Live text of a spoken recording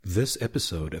This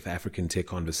episode of African Tech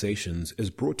Conversations is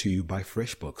brought to you by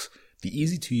FreshBooks, the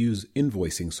easy-to-use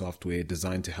invoicing software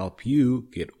designed to help you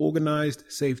get organized,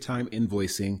 save time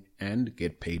invoicing, and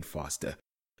get paid faster.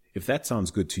 If that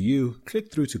sounds good to you,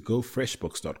 click through to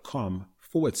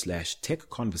gofreshbooks.com/tech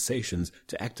conversations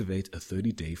to activate a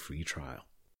 30-day free trial.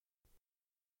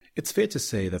 It's fair to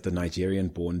say that the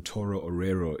Nigerian-born Toro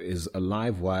Orero is a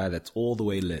live wire that's all the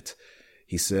way lit.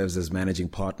 He serves as managing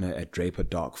partner at Draper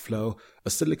Dark Flow, a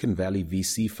Silicon Valley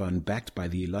VC fund backed by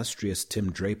the illustrious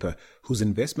Tim Draper, whose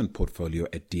investment portfolio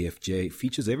at DFJ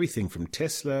features everything from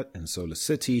Tesla and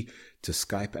SolarCity to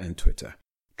Skype and Twitter.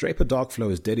 Draper Dark Flow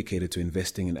is dedicated to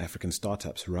investing in African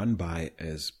startups run by,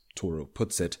 as Toro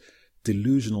puts it,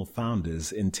 delusional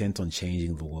founders intent on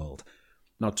changing the world.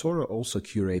 Now, Toro also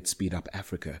curates Speed Up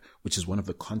Africa, which is one of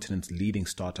the continent's leading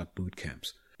startup boot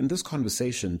camps. In this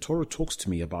conversation, Toro talks to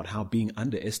me about how being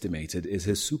underestimated is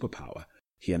his superpower.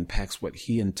 He unpacks what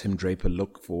he and Tim Draper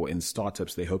look for in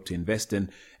startups they hope to invest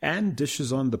in and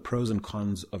dishes on the pros and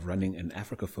cons of running an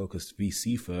Africa-focused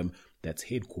VC firm that's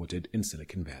headquartered in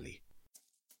Silicon Valley.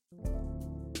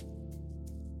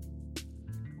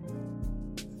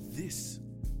 This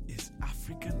is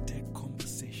African Tech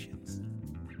Conversations.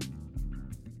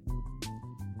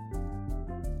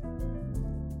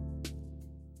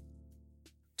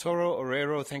 Toro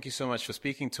Orero, thank you so much for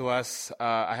speaking to us.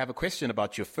 I have a question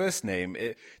about your first name.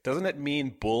 Doesn't it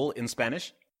mean bull in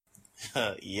Spanish?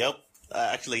 Yep.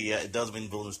 Actually, yeah, it does mean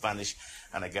bull in Spanish,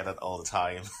 and I get it all the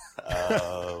time.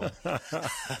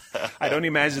 I don't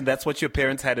imagine that's what your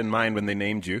parents had in mind when they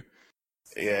named you.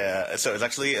 Yeah, so it's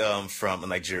actually from a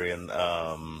Nigerian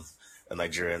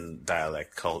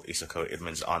dialect called Isoko. It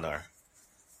means honor.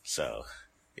 So,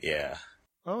 yeah.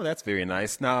 Oh, that's very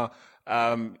nice. Now,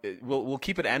 we'll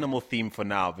keep it animal themed for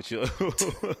now, but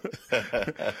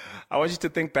I want you to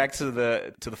think back to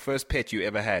the first pet you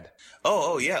ever had.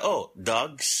 Oh yeah. Oh,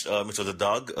 dogs. It was a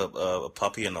dog, a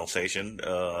puppy in Alsatian.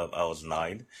 I was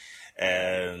 9,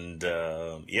 and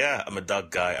yeah, I'm a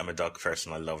dog guy. I'm a dog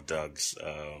person. I love dogs.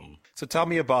 So tell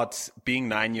me about being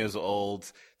 9 years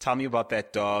old. Tell me about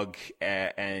that dog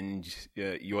and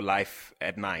your life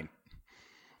at 9.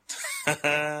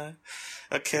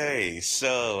 Okay,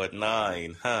 so at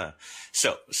 9,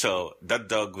 So that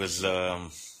dog was, I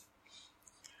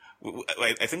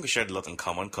think we shared a lot in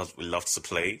common because we loved to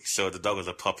play. So the dog was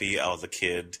a puppy, I was a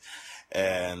kid,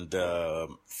 and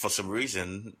for some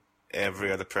reason,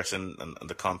 every other person in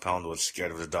the compound was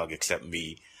scared of the dog except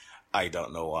me. I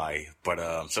don't know why, but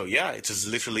so yeah, it was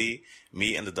literally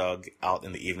me and the dog out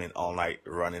in the evening all night,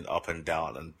 running up and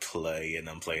down and playing,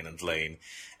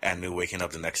 and me waking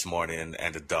up the next morning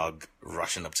and the dog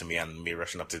rushing up to me and me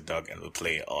rushing up to the dog, and we'll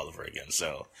play it all over again.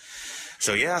 So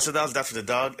yeah, so that was that for the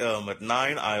dog. At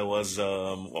 9, I was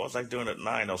what was I doing at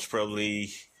 9? I was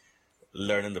probably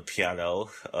learning the piano.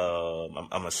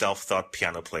 I'm a self-taught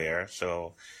piano player,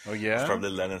 so oh yeah, I was probably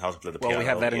learning how to play the piano. Well, we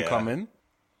have that in common.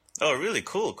 Oh, really?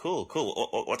 Cool.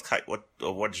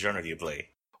 What genre do you play?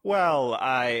 Well,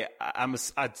 I'd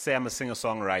say I'm a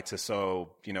singer-songwriter,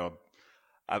 so, you know,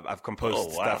 I've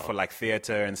composed stuff for like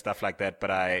theater and stuff like that,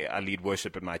 but I lead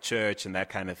worship at my church and that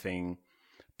kind of thing.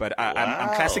 But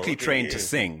I'm classically trained to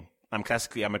sing. I'm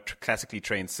a classically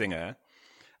trained singer,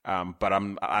 but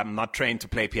I'm not trained to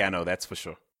play piano, that's for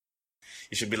sure.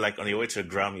 You should be like on your way to a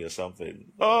Grammy or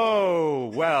something.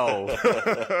 Oh, well.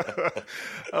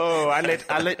 I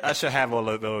let Usher have all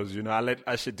of those, you know. I let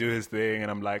Usher do his thing,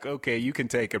 and I'm like, okay, you can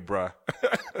take it, bruh.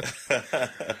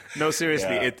 No,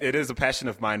 seriously, yeah. It is a passion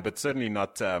of mine, but certainly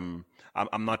not. I'm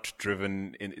not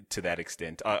driven to that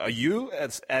extent. Are you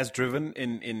as driven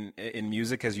in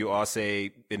music as you are,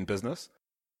 say, in business?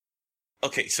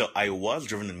 Okay, so I was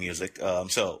driven in music.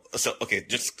 So okay,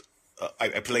 just.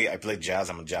 I play jazz.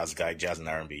 I'm a jazz guy, jazz and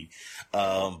R&B.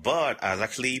 But I was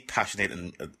actually passionate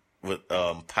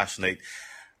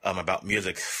about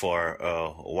music for a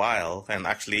while, and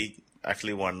actually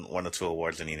won 1 or 2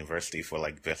 awards in university for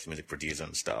like best music producer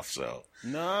and stuff. So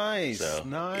nice,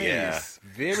 yeah.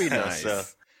 Very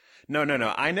nice. No.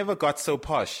 I never got so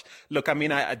posh. Look, I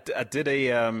mean, I did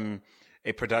a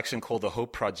production called The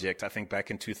Hope Project, I think back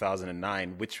in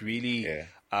 2009, which really. Yeah.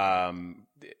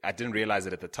 I didn't realize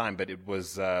it at the time, but it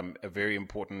was a very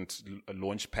important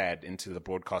launch pad into the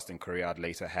broadcasting career I'd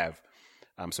later have.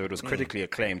 So it was critically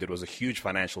acclaimed. It was a huge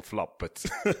financial flop, but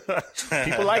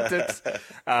people liked it.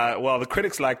 Well, the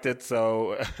critics liked it,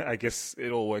 so I guess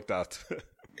it all worked out.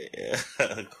 Yeah,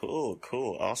 cool,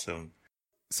 awesome.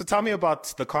 So tell me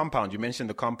about the compound. You mentioned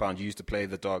the compound you used to play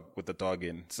with the dog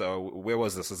in. So where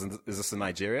was this? Is this in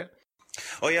Nigeria?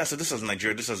 Oh yeah, so this was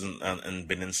Nigeria. This was in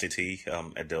Benin City,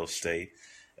 Edo State.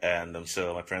 And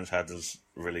so my parents had this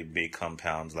really big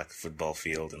compound, like a football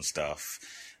field and stuff,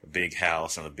 a big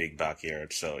house and a big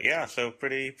backyard. So yeah, so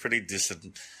pretty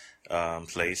decent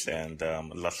place, and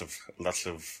lots of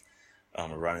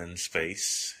running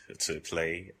space to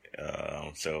play.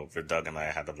 So the dog and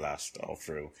I had a blast all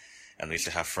through, and we used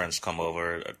to have friends come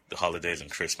over at the holidays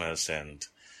and Christmas, and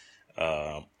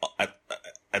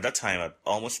at that time, at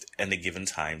almost any given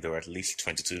time, there were at least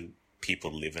 22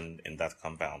 people living in that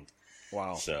compound.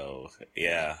 Wow. So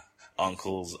yeah,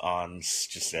 uncles, aunts,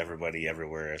 just everybody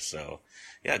everywhere. So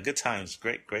yeah, good times.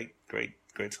 Great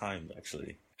time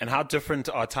actually. And how different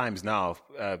are times now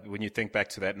when you think back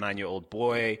to that 9-year-old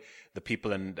boy, the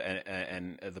people and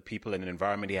the people and the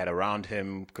environment he had around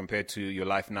him compared to your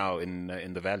life now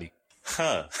in the valley?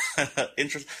 Huh.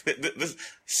 Interesting. This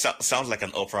sounds like an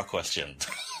Oprah question.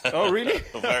 Oh, really?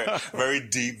 Very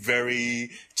deep, very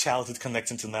childhood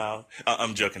connecting to now.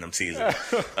 I'm joking. I'm teasing.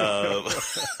 I'll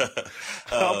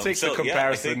take the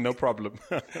comparison. No problem.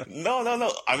 No.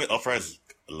 I mean, Oprah is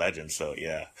a legend. So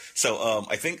yeah. So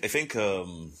I think that's a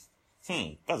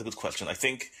good question. I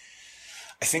think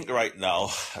right now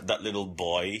that little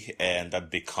boy and that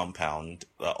big compound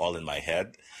are all in my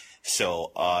head.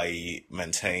 So I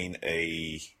maintain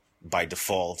by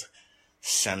default,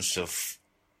 sense of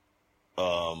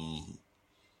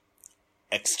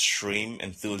extreme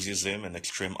enthusiasm and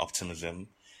extreme optimism,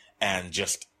 and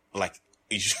just like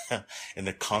in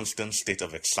a constant state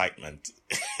of excitement.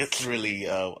 It's really,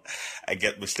 I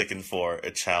get mistaken for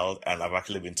a child, and I've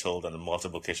actually been told on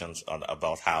multiple occasions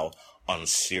about how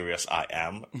unserious I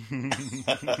am.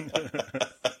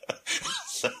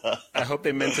 I hope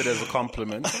they meant it as a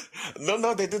compliment.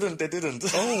 No, they didn't.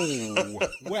 Oh,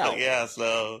 well. Yeah,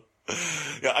 so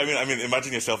yeah, I mean,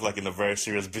 imagine yourself like in a very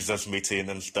serious business meeting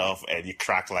and stuff, and you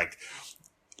crack like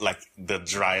the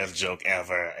driest joke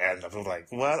ever, and I'm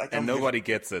like, what? And nobody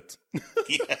gets it.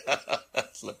 Yeah.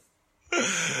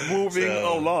 Moving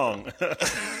along.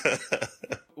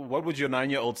 What would your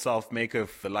 9-year-old self make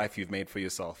of the life you've made for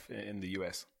yourself in the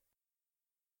US?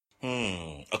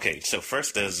 Okay, so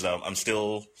first is I'm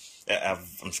still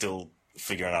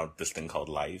figuring out this thing called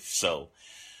life. So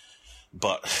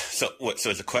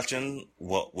is the question,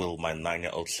 what will my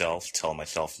 9-year-old self tell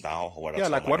myself now? Yeah,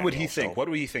 like what would he think? What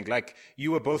would he think? Like,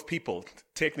 you were both people.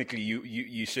 Technically,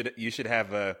 you should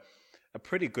have a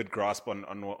pretty good grasp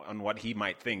on what he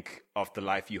might think of the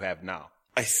life you have now.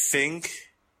 I think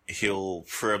the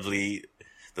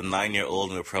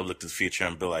 9-year-old will probably look to the future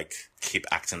and be like, keep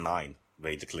acting 9.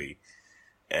 Basically,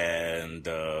 and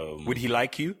would he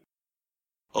like you?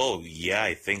 Oh yeah,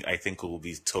 I think we'll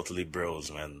be totally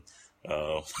bros, man.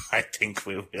 I think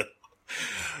we will.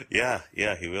 Yeah,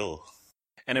 he will.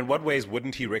 And in what ways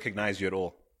wouldn't he recognize you at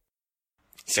all?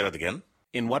 Say that again.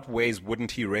 In what ways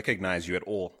wouldn't he recognize you at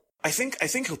all? I think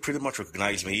he'll pretty much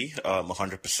recognize me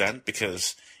 100%,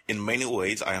 because in many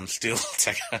ways I am still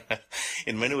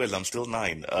in many ways I'm still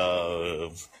 9.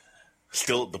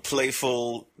 Still the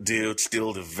playful dude,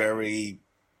 still the very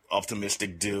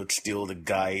optimistic dude, still the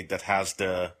guy that has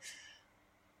the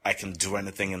I can do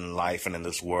anything in life and in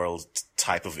this world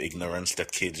type of ignorance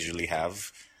that kids usually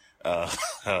have. So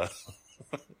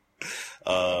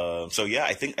yeah,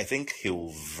 I think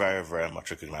he'll very, very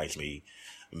much recognize me.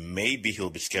 Maybe he'll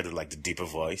be scared of like the deeper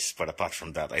voice, but apart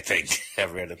from that, I think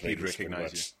every other thing he'd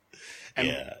recognize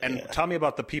you. And tell me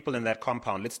about the people in that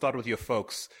compound. Let's start with your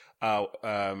folks.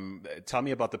 Tell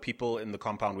me about the people in the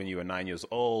compound when you were 9 years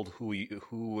old. Who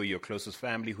were your closest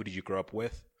family? Who did you grow up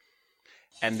with?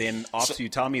 And then after you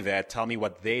tell me that, tell me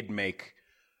what they'd make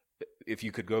if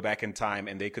you could go back in time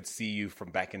and they could see you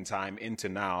from back in time into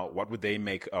now. What would they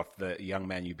make of the young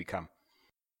man you become?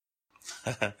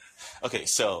 Okay,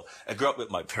 so I grew up with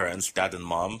my parents, dad and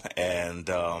mom, and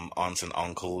aunts and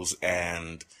uncles,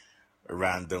 and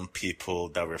random people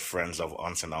that were friends of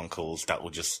aunts and uncles that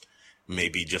would just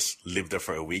live there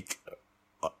for a week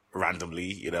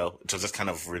randomly, you know. It was just kind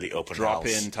of really open drop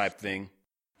house. In type thing.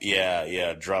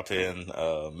 Yeah, drop in.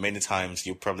 Many times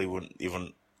you probably wouldn't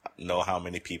even know how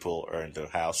many people are in the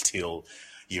house till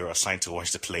you're assigned to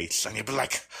wash the plates, and you'd be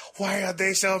like, why are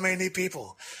there so many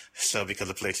people? So because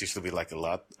the plates used to be like a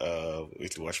lot, we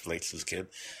used to wash plates as a kid.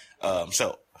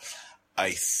 So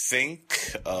I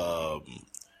think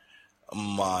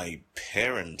my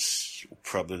parents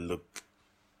probably look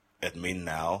at me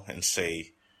now and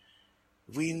say,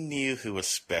 we knew he was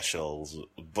special,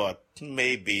 but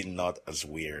maybe not as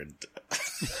weird.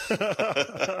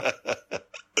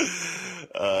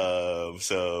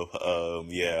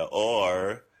 Yeah,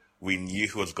 or we knew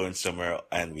he was going somewhere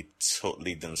and we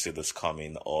totally didn't see this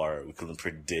coming, or we couldn't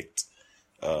predict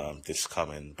this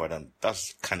coming, but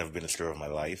that's kind of been the story of my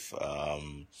life.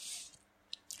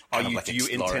 Do you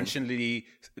intentionally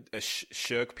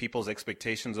shirk people's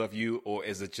expectations of you, or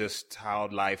is it just how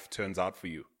life turns out for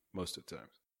you most of the time?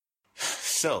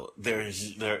 So there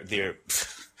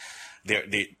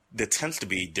tends to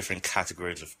be different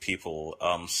categories of people.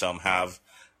 Some have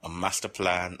a master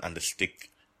plan and they stick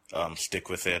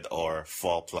with it, or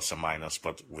fall plus or minus,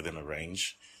 but within a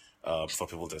range for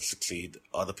people that succeed.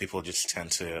 Other people just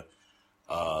tend to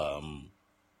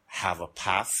have a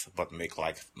path, but make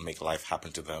life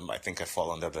happen to them. I think I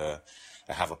fall under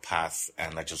I have a path,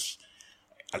 and I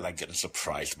like getting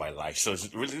surprised by life. So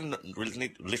it's really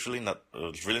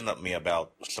not me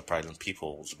about surprising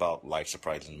people. It's about life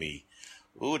surprising me.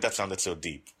 Ooh, that sounded so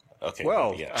deep. Okay.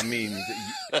 Well, yeah. I mean,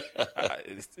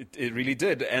 it really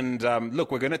did. And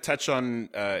look, we're going to touch on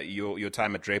your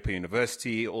time at Draper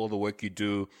University, all the work you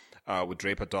do with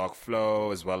Draper Dark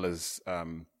Flow, as well as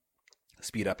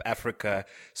Speed Up Africa.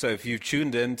 So if you've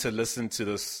tuned in to listen to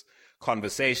this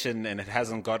conversation and it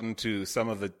hasn't gotten to some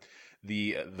of the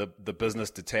business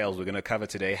details we're going to cover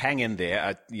today, hang in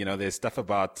there. There's stuff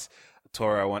about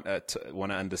Toro I want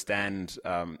to understand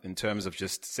in terms of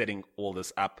just setting all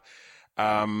this up.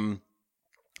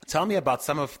 Tell me about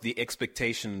some of the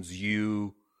expectations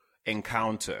you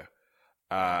encounter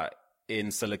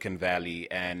in Silicon Valley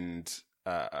and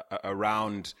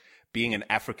around being an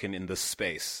African in this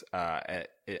space,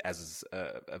 as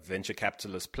a venture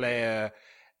capitalist player,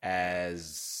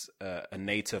 as a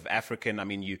native African. I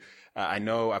mean, I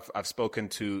know I've spoken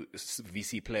to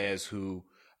VC players who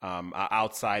are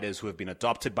outsiders who have been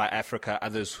adopted by Africa,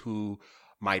 others who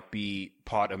might be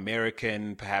part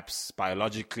American, perhaps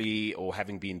biologically, or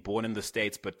having been born in the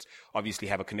States, but obviously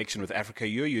have a connection with Africa.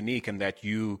 You're unique in that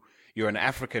you're an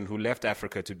African who left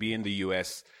Africa to be in the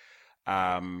US,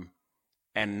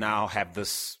 and now have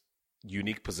this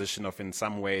unique position of, in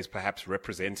some ways, perhaps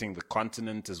representing the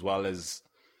continent, as well as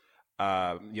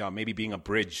maybe being a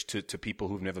bridge to people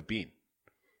who've never been.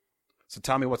 So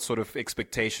tell me what sort of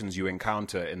expectations you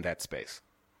encounter in that space.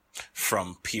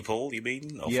 From people, you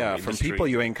mean? Or from people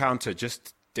you encounter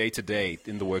just day to day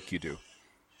in the work you do.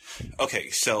 Okay,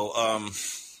 so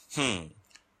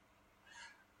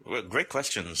well, great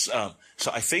questions.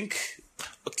 So I think,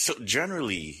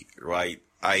 generally, right,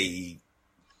 it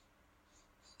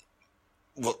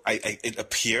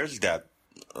appears that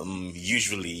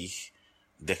usually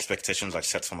the expectations I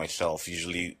set for myself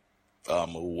usually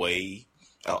outweigh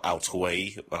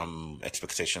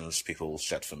expectations people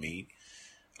set for me.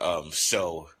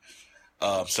 So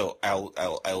I'll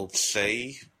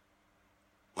say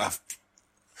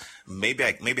maybe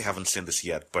I haven't seen this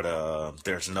yet, but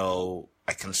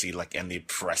I can see like any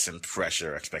present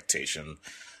pressure expectation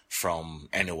from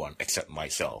anyone except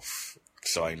myself.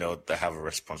 So I know that I have a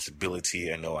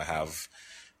responsibility. I know I have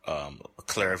a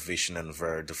clear vision and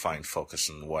very defined focus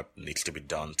on what needs to be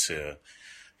done to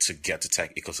get the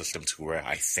tech ecosystem to where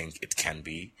I think it can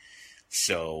be.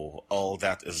 So all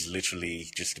that is literally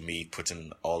just me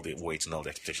putting all the weight and all the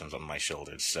expectations on my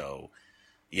shoulders. So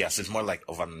yes, it's more like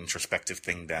of an introspective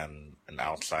thing than an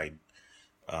outside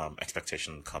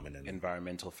expectation coming in.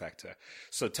 Environmental factor.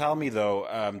 So tell me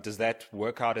though, does that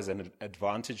work out as an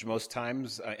advantage most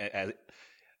times?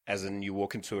 As in you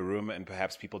walk into a room and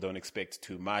perhaps people don't expect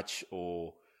too much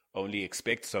or only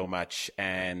expect so much,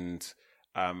 and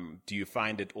do you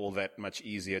find it all that much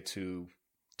easier to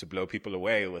blow people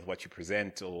away with what you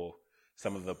present or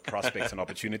some of the prospects and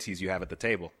opportunities you have at the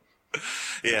table?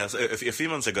 Yeah, so a few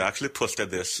months ago, I actually posted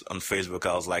this on Facebook.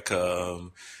 I was like,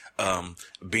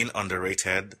 being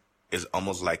underrated is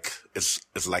almost like, it's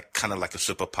like kind of like a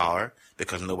superpower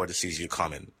because nobody sees you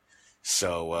coming.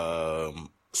 So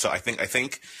I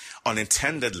think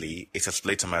unintendedly, it has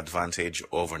played to my advantage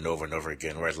over and over and over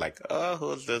again, where it's like, oh,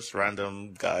 who's this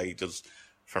random guy just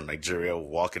from Nigeria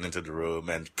walking into the room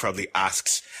and probably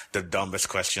asks the dumbest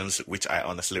questions, which I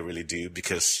honestly really do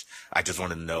because I just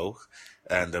want to know.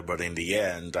 And but in the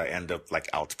end, I end up like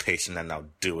outpacing and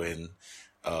outdoing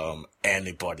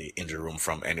anybody in the room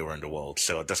from anywhere in the world.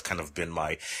 So that's kind of been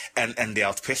my and the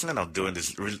outpacing and outdoing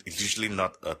is usually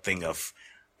not a thing of.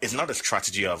 It's not a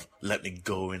strategy of let me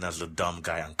go in as the dumb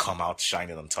guy and come out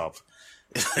shining on top.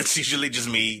 It's usually just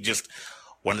me just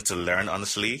wanting to learn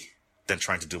honestly, then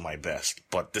trying to do my best.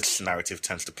 But this narrative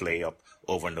tends to play up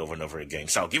over and over and over again.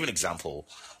 So I'll give you an example.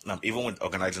 Even with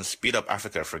organizing Speed Up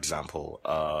Africa, for example,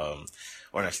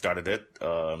 when I started it,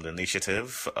 the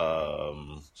initiative,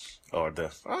 or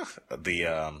the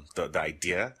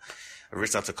idea, I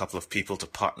reached out to a couple of people to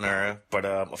partner, but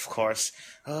of course,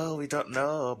 oh, we don't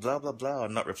know, blah, blah, blah,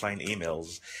 not replying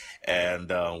emails. And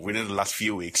within the last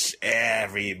few weeks,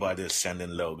 everybody's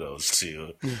sending logos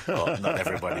to, not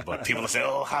everybody, but people are saying,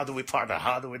 oh, how do we partner?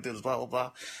 How do we do this? Blah, blah,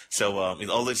 blah. So it's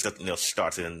always that,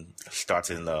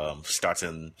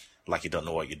 starting like you don't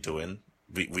know what you're doing,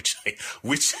 which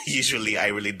usually I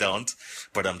really don't,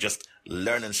 but I'm just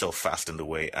learning so fast in the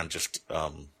way and just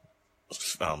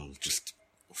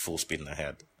full speeding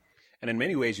ahead. And in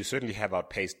many ways, you certainly have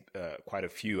outpaced quite a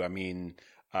few. I mean,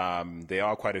 there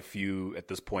are quite a few at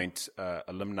this point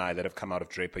alumni that have come out of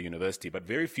Draper University, but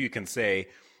very few can say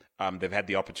they've had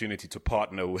the opportunity to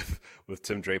partner with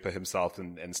Tim Draper himself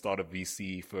and start a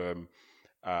VC firm,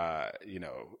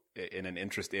 in an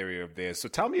interest area of theirs. So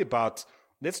tell me about,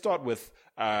 let's start with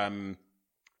how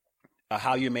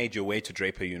you made your way to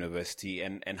Draper University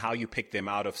and how you picked them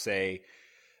out of, say,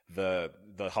 the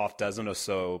half dozen or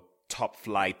so top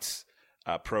flight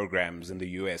programs in the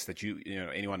US that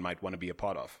anyone might want to be a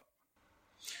part of.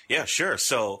 Yeah, sure.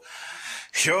 So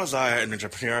here was I, an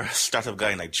entrepreneur, startup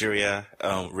guy in Nigeria,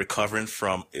 recovering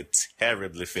from a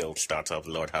terribly failed startup,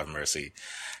 Lord have mercy.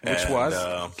 Which was?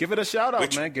 Give it a shout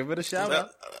out, man. Give it a shout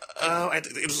out.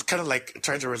 It's kind of like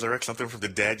trying to resurrect something from the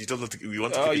dead. You don't know you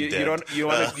want to keep it dead. You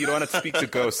don't want to speak to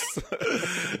ghosts.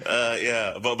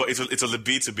 Yeah, but it's a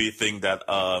B2B thing that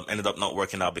ended up not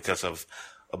working out because of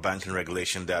a banking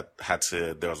regulation that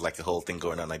there was like a whole thing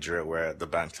going on in Nigeria where the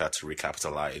bank had to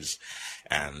recapitalize,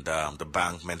 and the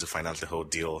bank meant to finance the whole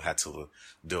deal had to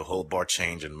do a whole board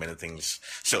change and many things.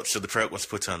 So the project was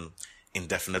put on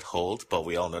indefinite hold, but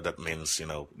we all know that means,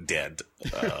 dead.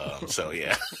 So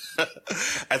yeah,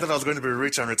 I thought I was going to be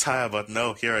rich and retire, but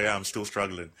no, here I am still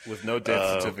struggling. With no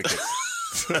death certificates.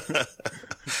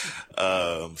 So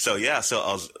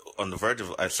I was on the verge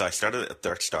of, so I started a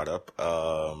third startup,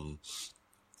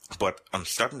 but on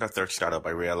starting that third startup, I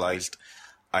realized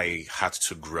I had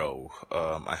to grow.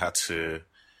 I had to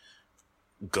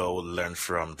go learn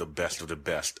from the best of the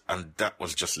best. And that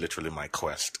was just literally my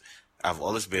quest. I've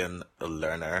always been a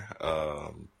learner.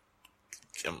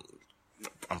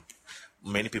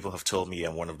 Many people have told me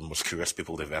I'm one of the most curious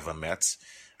people they've ever met.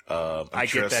 I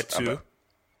get that too.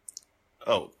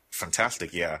 Oh,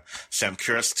 fantastic. Yeah. So I'm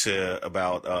curious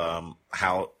about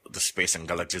how the space and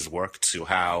galaxies work, to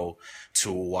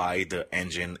why the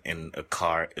engine in a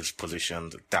car is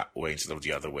positioned that way instead of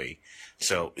the other way.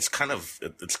 So it's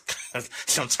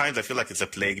sometimes I feel like it's a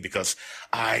plague because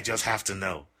I just have to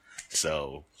know.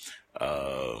 So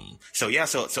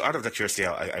out of that curiosity,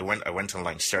 I went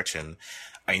online searching.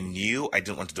 I knew I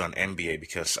didn't want to do an MBA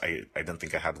because I don't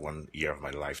think I had 1 year of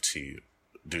my life to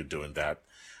doing that.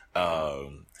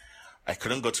 I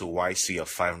couldn't go to YC of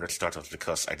 500 startups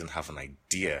because I didn't have an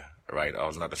idea, right? I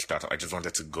was not a startup. I just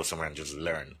wanted to go somewhere and just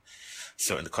learn.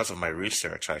 So in the course of my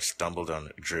research, I stumbled on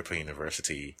Draper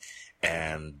University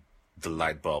and the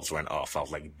light bulbs went off. I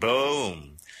was like,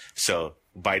 boom. So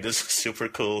by this super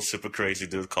cool, super crazy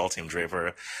dude called Tim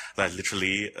Draper, like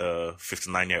literally a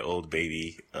 59-year-old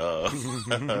baby,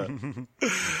 in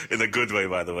a good way,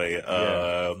 by the way.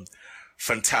 Yeah.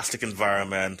 Fantastic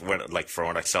environment, from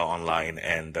what I saw online,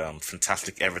 and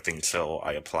fantastic everything. So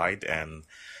I applied, and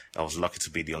I was lucky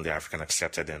to be the only African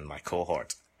accepted in my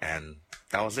cohort, and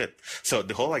that was it. So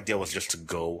the whole idea was just to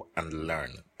go and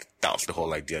learn. That was the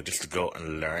whole idea, just to go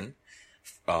and learn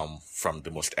from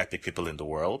the most epic people in the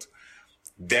world.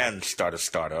 Then start a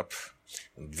startup.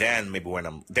 Then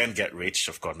then get rich,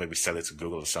 of course, maybe sell it to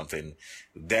Google or something.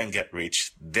 Then get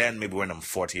rich. Then maybe when I'm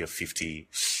 40 or 50,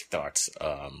 start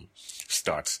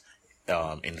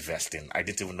investing. I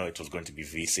didn't even know it was going to be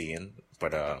VCing,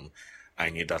 but I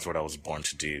knew that's what I was born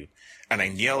to do. And I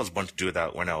knew I was born to do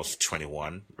that when I was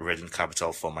 21, raising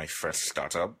capital for my first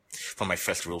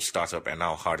real startup, and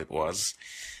how hard it was.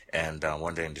 And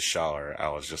one day in the shower, I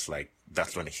was just like,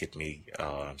 that's when it hit me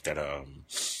that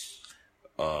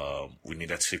we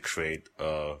needed to create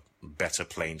a better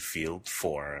playing field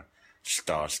for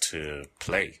stars to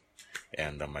play.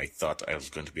 And I thought I was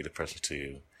going to be the person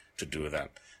to do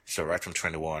that. So right from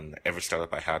 21, every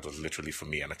startup I had was literally for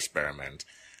me an experiment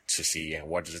to see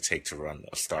what does it take to run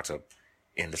a startup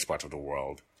in this part of the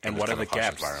world. And what are the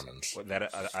gaps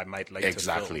that I might like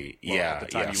exactly. To fill? Well, at the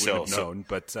time you wouldn't have known,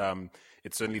 but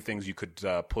it's certainly things you could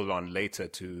pull on later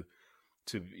to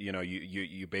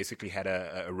you basically had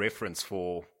a reference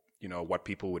for what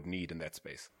people would need in that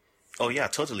space. Oh yeah,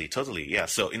 totally. Yeah.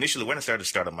 So initially when I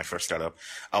started my first startup,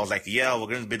 I was like, yeah, we're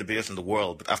going to be the biggest in the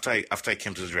world. But after I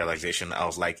came to this realization, I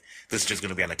was like, this is just going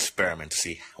to be an experiment to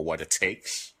see what it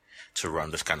takes to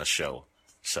run this kind of show.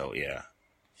 So yeah.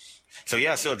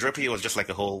 So Draper was just like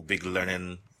a whole big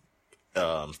learning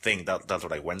thing. That's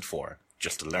what I went for,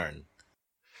 just to learn.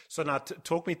 So now,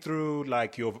 talk me through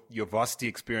like your varsity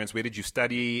experience. Where did you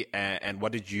study, and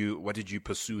what did you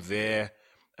pursue there?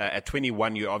 At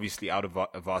 21, you're obviously out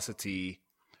of varsity.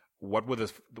 What were the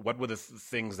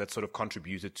things that sort of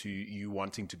contributed to you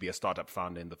wanting to be a startup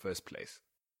founder in the first place?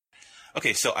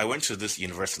 Okay, so I went to this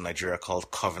university in Nigeria called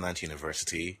Covenant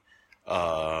University.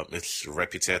 It's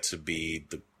reputed to be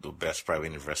the best private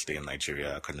university in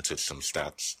Nigeria according to some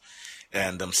stats.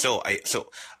 And so I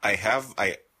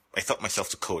taught myself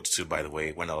to code too, by the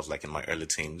way, when I was like in my early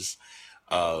teens.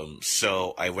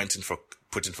 So I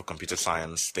put in for computer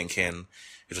science, thinking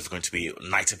it was going to be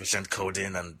 90%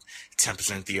 coding and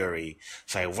 10% theory.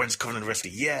 So I went to Covenant University.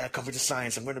 Yeah, computer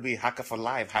science. I'm going to be hacker for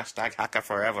life. # hacker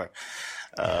forever.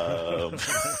 But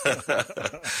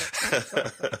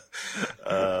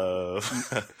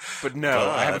no,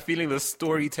 I have a feeling the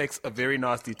story takes a very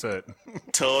nasty turn.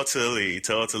 Totally.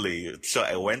 So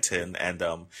I went in, and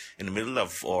in the middle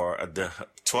of,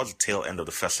 towards the tail end of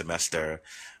the first semester,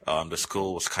 the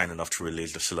school was kind enough to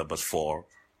release the syllabus for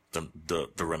the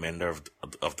remainder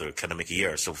of the academic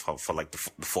year. So for like the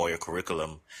 4-year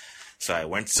curriculum. So I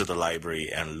went to the library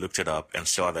and looked it up and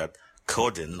saw that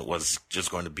coding was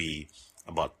just going to be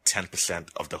about 10%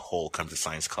 of the whole computer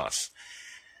science course.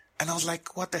 And I was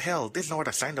like, what the hell? This is not what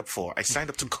I signed up for. I signed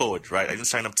up to code, right? I didn't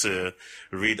sign up to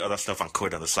read other stuff and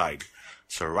code on the side.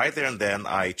 So right there and then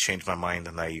I changed my mind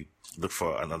and I looked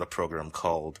for another program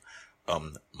called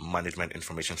Management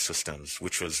Information Systems,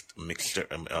 which was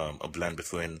a blend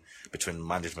between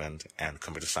management and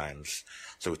computer science.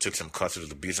 So we took some courses with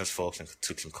the business folks and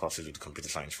took some courses with the computer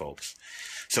science folks.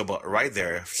 So, but right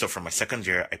there, so from my second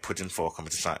year, I put in for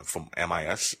computer science from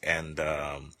MIS, and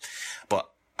but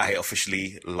I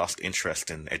officially lost interest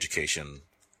in education,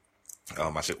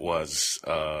 as it was.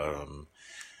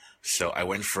 So I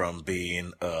went from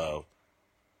being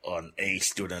an A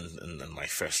student in my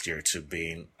first year to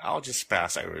being, I'll just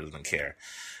pass, I really don't care.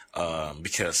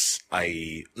 Because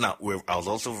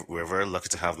we're very lucky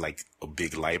to have like a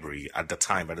big library at the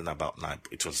time. I don't know about now.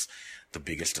 It was the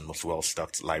biggest and most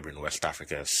well-stocked library in West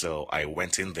Africa. So I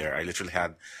went in there. I literally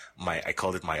had I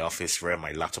called it my office, where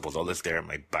my laptop was always there,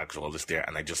 my bags were always there,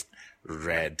 and I just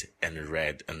read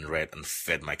and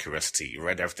fed my curiosity.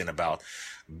 Read everything about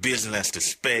business to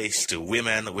space to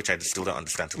women, which I still don't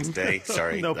understand to this day.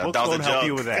 Sorry. No, books won't help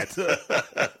you with that.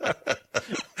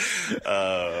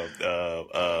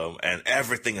 And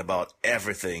everything about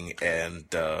everything, and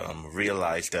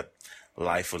realized that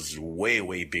life was way,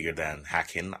 way bigger than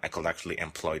hacking. I could actually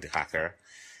employ the hacker.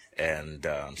 And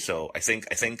so I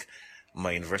think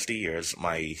my university years,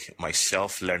 my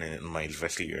self-learning in my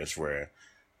university years were,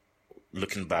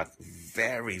 looking back,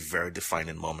 very, very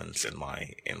defining moments in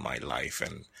my life,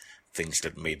 and things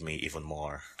that made me even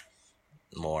more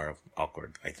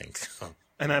awkward, I think.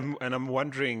 And I'm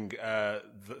wondering the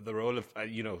role of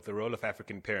the role of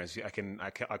African parents. I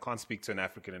can't speak to an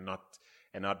African and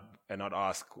not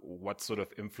ask what sort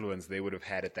of influence they would have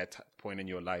had at that point in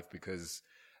your life, because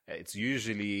it's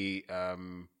usually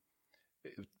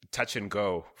touch and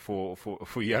go for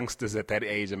youngsters at that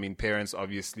age. I mean, parents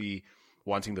obviously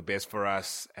wanting the best for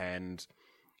us, and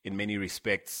in many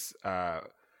respects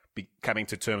coming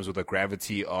to terms with the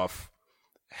gravity of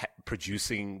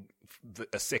producing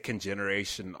a second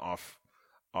generation of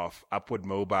upward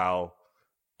mobile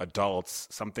adults,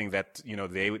 something that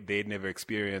they'd never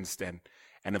experienced, and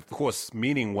of course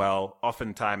meaning well,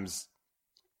 oftentimes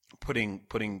putting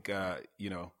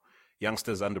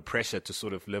youngsters under pressure to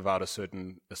sort of live out a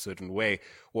certain way.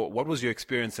 What was your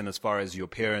experience in as far as your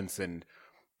parents and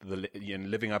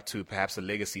living up to perhaps a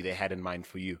legacy they had in mind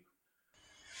for you?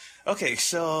 Okay,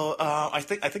 so I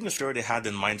think the story they had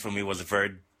in mind for me was a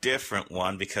very different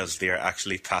one, because they're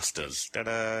actually pastors.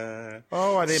 Ta-da!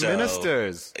 Oh, are they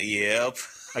ministers? Yep.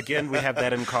 Again, we have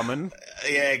that in common.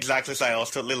 Yeah, exactly. So I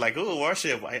was totally like, oh,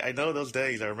 worship. I know those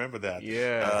days. I remember that.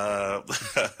 Yeah.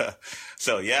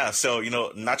 So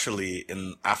naturally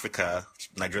in Africa,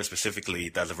 Nigeria specifically,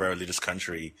 that's a very religious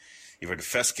country. If you're the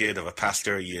first kid of a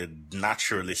pastor, you're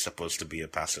naturally supposed to be a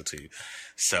pastor too.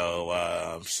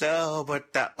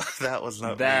 But that was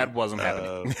not. That wasn't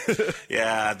happening.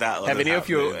 Yeah, that. Have any of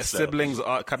your siblings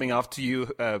coming after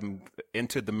you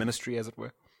entered the ministry, as it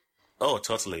were? Oh,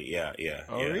 totally. Yeah.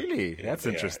 Oh, really? That's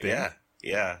interesting.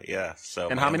 Yeah. So.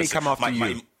 And how many come after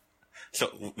you?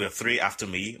 So the 3 after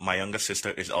me. My younger sister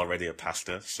is already a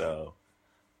pastor, so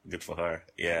good for her.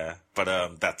 Yeah, but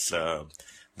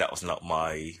that was not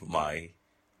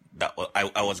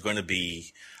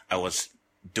I was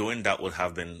doing that would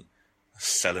have been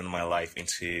selling my life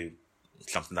into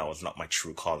something that was not my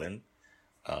true calling.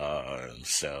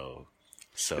 So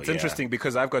So it's interesting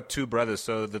because I've got two brothers.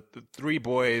 So the three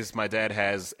boys my dad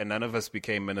has, and none of us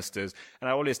became ministers. And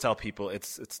I always tell people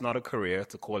it's not a career,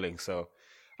 it's a calling. So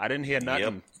I didn't hear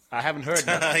nothing. Yep. I haven't heard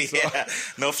nothing. So. Yeah,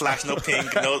 no flash, no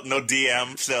pink, no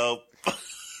DM. So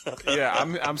yeah,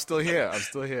 I'm still here.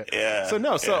 Yeah.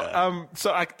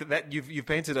 That you've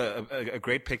painted a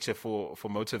great picture for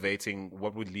motivating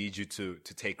what would lead you to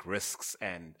take risks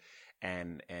and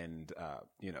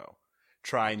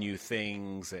try new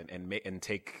things and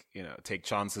take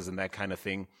chances and that kind of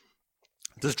thing.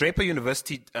 Does Draper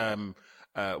University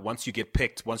once you get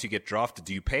drafted,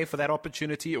 do you pay for that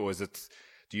opportunity, or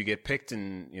do you get picked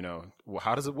and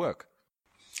how does it work?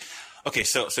 Okay,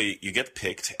 so you get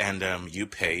picked and you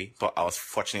pay, but I was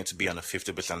fortunate to be on a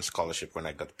 50% scholarship when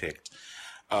I got picked.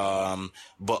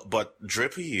 But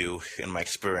Draper U, in my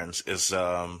experience, is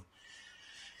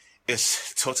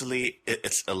totally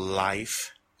it's a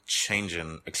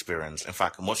life-changing experience. In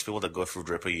fact, most people that go through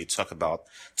Draper U talk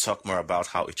more about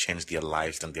how it changed their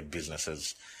lives than their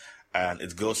businesses, and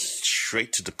it goes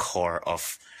straight to the core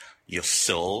of your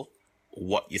soul,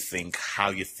 what you think, how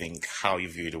you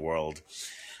view the world.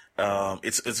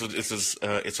 It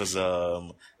was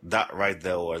that right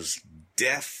there was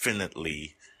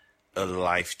definitely a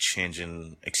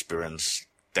life-changing experience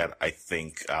that I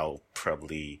think I'll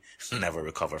probably never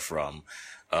recover from.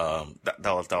 That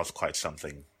was quite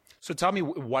something. So tell me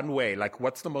one way, like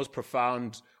what's the most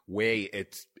profound way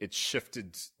it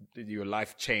shifted, your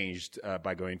life changed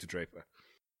by going to Draper?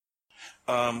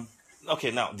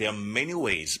 Okay, now there are many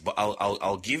ways, but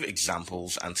I'll give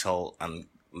examples and tell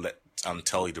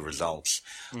you the results.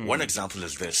 One example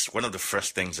is this. One of the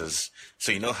first things is,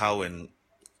 so you know how in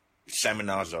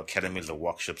seminars or academies or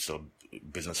workshops or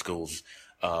business schools,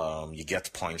 you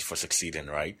get points for succeeding,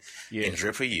 right? Yeah. In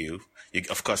Draper U,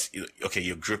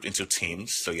 you're grouped into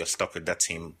teams, so you're stuck with that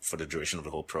team for the duration of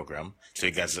the whole program. So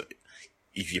you guys,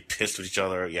 if you're pissed with each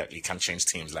other, you can't change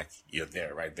teams. Like you're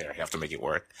there, right there. You have to make it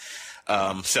work.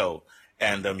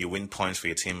 You win points for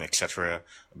your team, etc.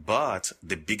 But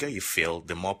the bigger you fail,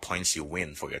 the more points you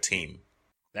win for your team.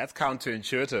 That's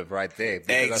counterintuitive right there.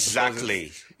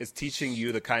 Exactly. It's teaching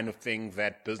you the kind of thing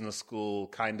that business school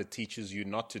kind of teaches you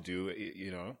not to do,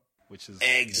 which is...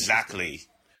 Exactly.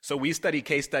 So we study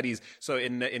case studies. So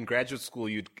in graduate school,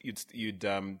 you'd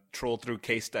troll through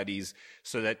case studies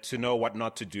so that to know what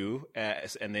not to do,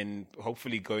 and then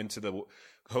hopefully go into the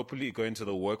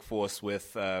workforce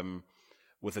with a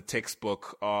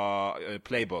textbook or a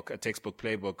textbook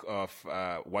playbook of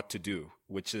what to do,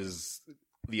 which is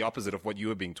the opposite of what you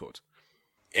were being taught.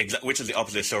 Which is the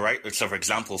opposite. So, right. So, for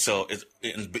example,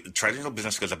 in traditional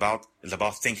business is about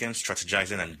thinking,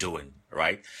 strategizing, and doing,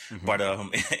 right? Mm-hmm. But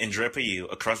in Draper U,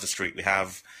 across the street, we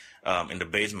have in the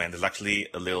basement there's actually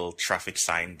a little traffic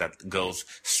sign that goes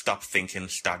 "Stop thinking,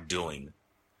 start doing."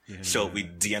 Yeah. So we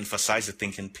de-emphasize the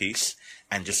thinking piece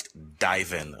and just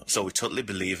dive in. So we totally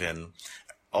believe in.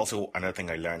 Also, another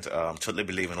thing I learned, totally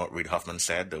believe in what Reid Hoffman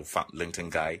said, the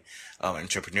LinkedIn guy.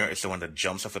 Entrepreneur is the one that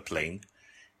jumps off a plane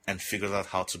and figures out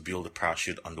how to build a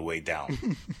parachute on the way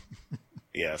down.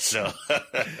 Yeah, so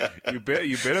you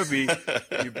better be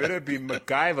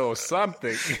MacGyver or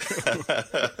something.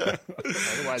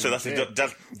 So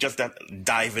that's just that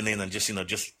diving in and just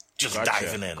gotcha,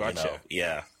 diving in. Gotcha.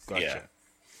 Yeah. Gotcha. Yeah.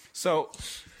 So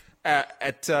I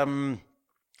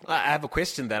have a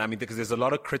question then. I mean, because there's a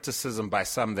lot of criticism by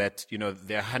some that,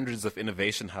 there are hundreds of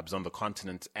innovation hubs on the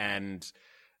continent, and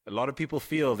a lot of people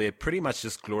feel they're pretty much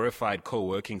just glorified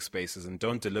co-working spaces and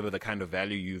don't deliver the kind of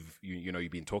value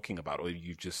you've been talking about, or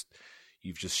you've just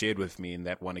shared with me in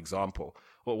that one example.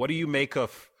 Well, what do you make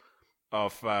of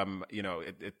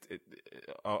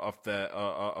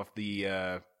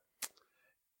the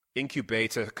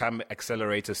incubator come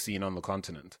accelerator scene on the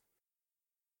continent?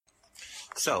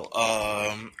 So,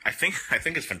 I think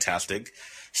it's fantastic.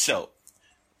 So,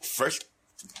 first,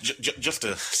 just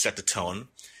to set the tone,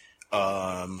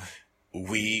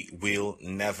 we will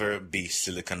never be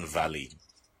Silicon Valley.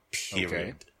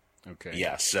 Period. Okay.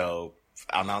 Yeah. So,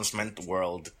 announcement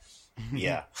world.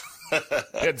 Yeah.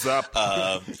 Heads up.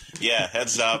 Yeah.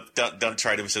 Heads up. Don't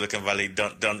try to be Silicon Valley.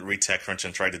 Don't read TechCrunch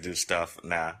and try to do stuff.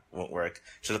 Nah, won't work.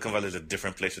 Silicon Valley is a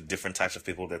different place with different types of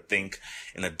people that think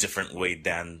in a different way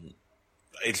than.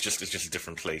 It's just a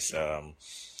different place, and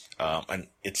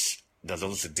there's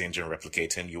always a danger in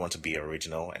replicating. You want to be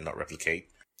original and not replicate.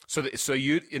 So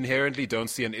you inherently don't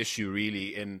see an issue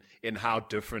really in how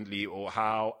differently or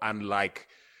how unlike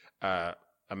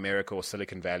America or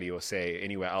Silicon Valley or say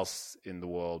anywhere else in the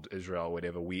world, Israel,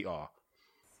 whatever we are.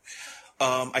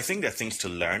 I think there are things to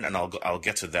learn, and I'll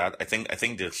get to that. I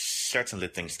think there's certainly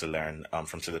things to learn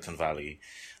from Silicon Valley,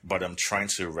 but I'm trying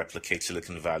to replicate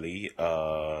Silicon Valley.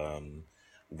 I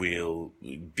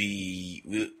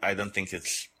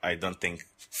don't think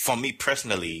for me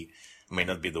personally may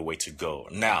not be the way to go.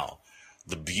 Now,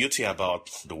 the beauty about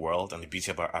the world and the beauty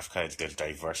about Africa is there's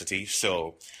diversity.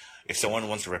 So if someone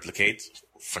wants to replicate,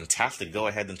 fantastic, go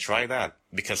ahead and try that.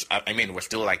 Because, I mean, we're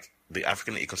still like the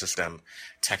African ecosystem,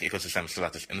 tech ecosystem is still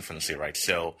at its infancy, right?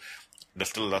 So there's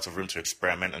still a lot of room to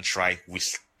experiment and try. We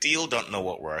still don't know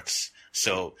what works.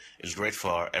 So it's great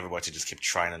for everybody to just keep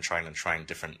trying and trying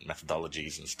different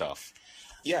methodologies and stuff.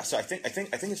 Yeah, so I think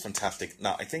it's fantastic.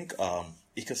 Now, I think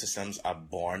ecosystems are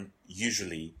born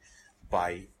usually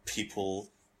by people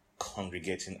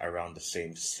congregating around the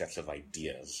same set of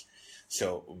ideas.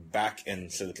 So back in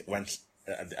Silicon, when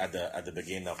at the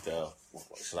beginning of the,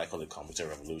 should I call it, computer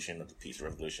revolution or the peace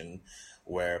revolution,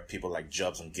 where people like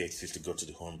Jobs and Gates used to go to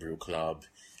the homebrew club,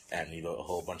 and a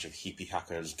whole bunch of hippie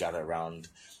hackers gather around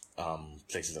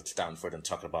places at Stanford and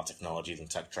talk about technologies and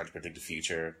try to predict the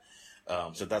future.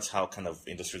 So that's how kind of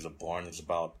industries are born. It's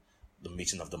about the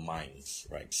meeting of the minds,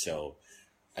 right? So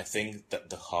I think that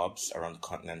the hubs around the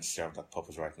continent serve that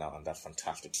purpose right now, and that's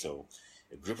fantastic. So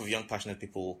a group of young, passionate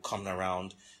people coming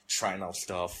around, trying out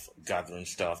stuff, gathering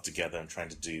stuff together, and trying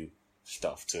to do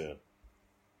stuff to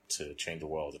change the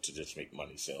world or to just make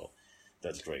money. So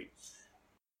that's great.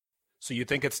 So you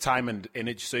think it's time and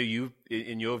energy. So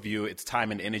in your view, it's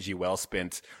time and energy well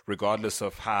spent, regardless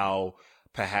of how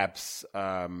perhaps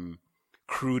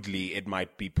crudely it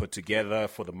might be put together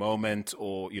for the moment,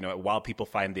 or while people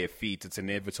find their feet, it's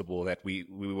inevitable that we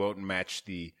won't match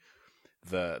the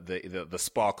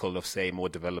sparkle of, say, more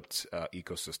developed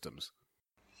ecosystems.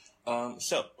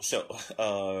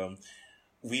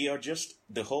 We are just,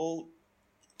 the whole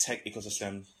tech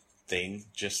ecosystem thing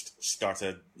just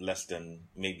started less than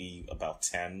maybe about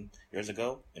 10 years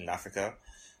ago in Africa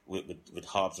with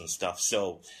hubs and stuff.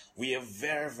 So we are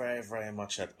very, very, very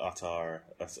much at our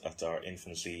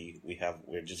infancy.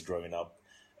 We're just growing up.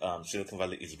 Silicon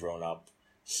Valley is grown up.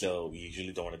 So we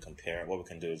usually don't want to compare. What we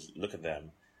can do is look at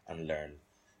them and learn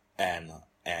and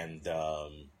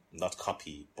not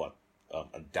copy, but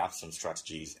adapt some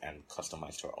strategies and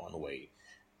customize to our own way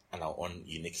and our own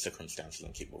unique circumstances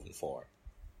and keep moving forward.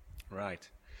 Right.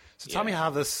 So tell me how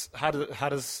does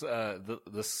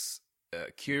this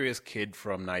curious kid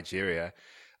from Nigeria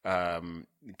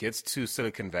gets to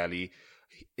Silicon Valley.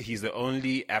 He's the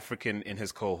only African in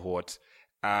his cohort,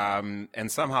 and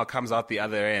somehow comes out the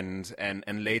other end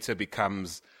and later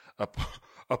becomes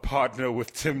a partner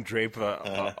with Tim Draper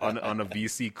on a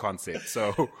VC concept.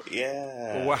 So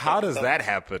well, how does that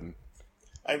happen?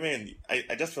 I mean,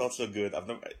 I just felt so good.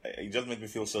 It just made me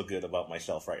feel so good about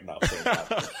myself right now.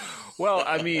 Well,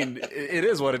 I mean, it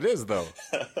is what it is, though.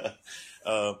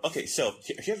 Okay, so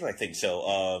here's what I think.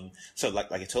 So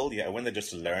like I told you, I went there just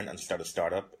to learn and start a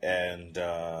startup. And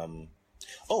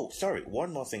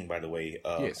one more thing, by the way,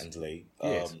 yes. Andale,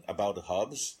 yes. about the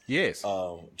hubs. Yes.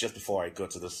 Just before I go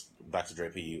to this back to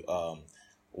Draper,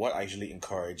 what I usually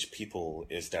encourage people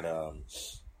is that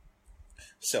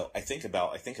So I think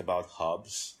about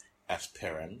hubs as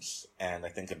parents, and I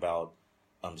think about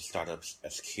startups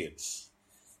as kids.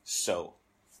 So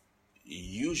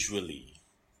usually,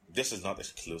 this is not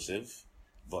exclusive,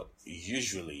 but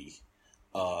usually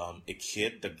a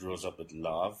kid that grows up with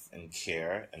love and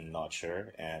care and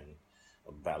nurture and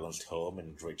a balanced home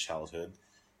and great childhood,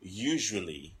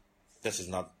 usually, this is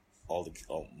not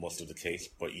most of the case,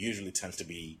 but usually tends to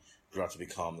grow up to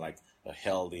become like a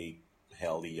healthy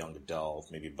young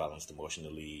adult, maybe balanced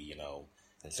emotionally,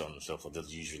 and so on and so forth.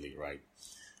 That's usually right.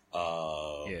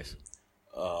 Yes.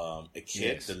 A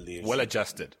kid that lives well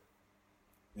adjusted.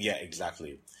 Yeah,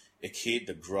 exactly. A kid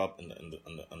that grew up in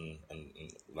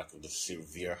like the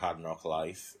severe hard knock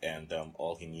life, and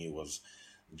all he knew was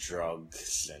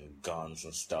drugs and guns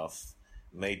and stuff,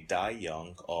 may die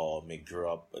young, or may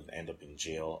grow up and end up in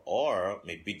jail, or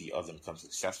may beat the odds and become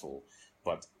successful.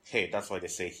 But hey, that's why they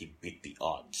say he beat the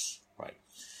odds. Right.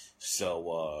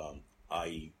 So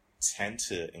I tend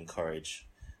to encourage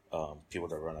people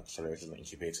that run accelerators and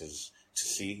incubators to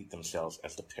see themselves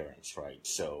as the parents, right?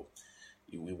 So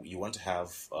you want to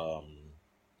have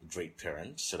great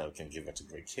parents so that we can give it to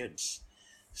great kids.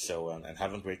 So and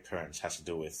having great parents has to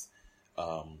do with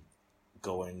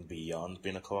going beyond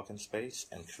being a co-working space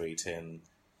and creating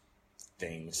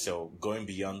things. So going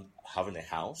beyond having a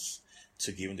house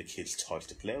to giving the kids toys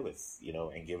to play with,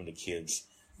 and giving the kids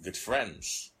good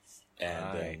friends,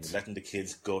 and letting the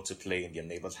kids go to play in their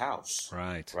neighbor's house.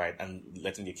 Right. And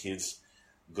letting the kids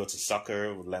go to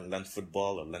soccer, learn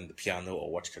football, or learn the piano,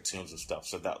 or watch cartoons and stuff.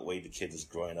 So that way the kid is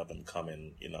growing up and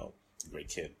becoming, a great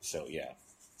kid. So yeah.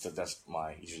 So that's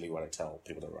usually what I tell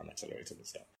people that run accelerators and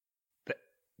stuff.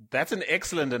 That's an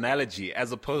excellent analogy,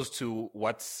 as opposed to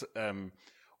what's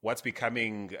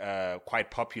becoming quite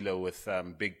popular with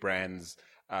big brands,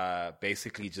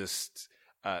 basically just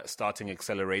starting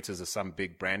accelerators as some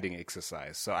big branding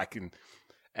exercise. So I can,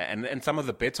 and some of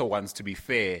the better ones, to be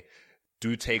fair,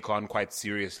 do take on quite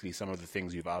seriously some of the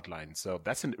things you've outlined. So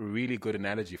that's a really good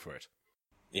analogy for it.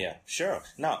 Yeah, sure.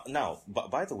 Now, but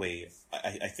by the way,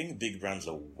 I think big brands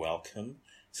are welcome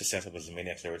to set up as many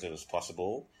accelerators as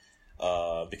possible,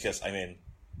 because I mean,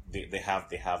 they have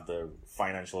the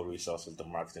financial resources, the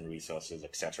marketing resources,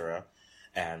 etc.,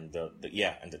 and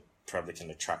and they probably can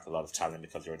attract a lot of talent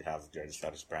because they already have their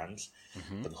established brands.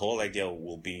 Mm-hmm. But the whole idea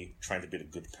will be trying to be the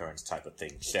good parents type of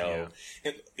thing. So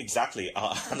exactly,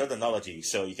 another analogy.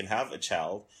 So you can have a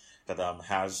child that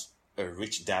has a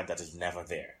rich dad that is never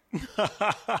there.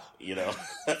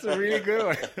 That's a really good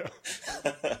one.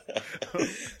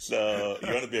 So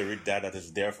you want to be a rich dad that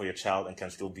is there for your child and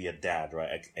can still be a dad,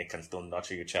 right? And can still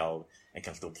nurture your child and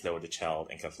can still play with the child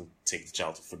and can still take the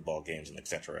child to football games and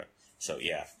etc. So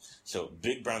yeah, so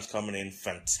big brands coming in,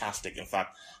 fantastic. In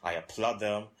fact, I applaud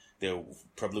them. They're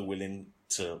probably willing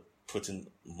to put in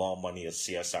more money as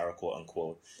CSR, quote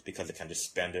unquote, because they can just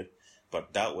spend it.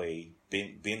 But that way,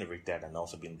 being a rich dad and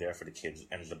also being there for the kids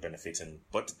ends up benefiting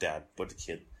both the dad, both the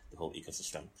kid, the whole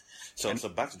ecosystem. So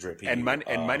back to Drip. And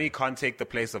money can't take the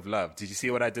place of love. Did you see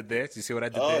what I did there?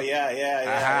 there? Oh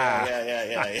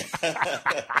yeah.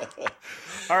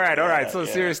 All right. So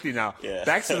seriously now,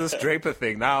 back to this Draper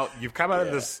thing. Now you've come out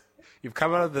of this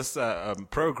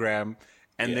program,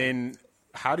 and then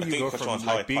how do you go from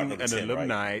like being an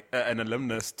alumni, an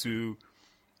alumnus to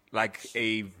like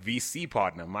a VC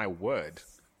partner? My word.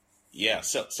 Yeah.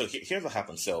 So here's what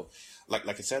happened. So like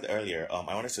I said earlier,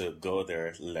 I wanted to go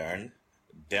there, learn,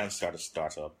 then start a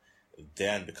startup,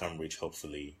 then become rich,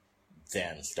 hopefully,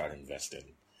 then start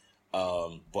investing.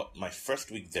 But my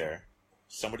first week there,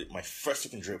 my first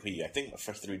week in Drip, I think my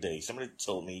first 3 days, somebody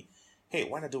told me, hey,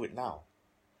 why not do it now?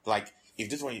 Like, if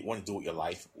this is what you want to do with your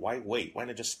life, why wait? Why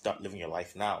not just start living your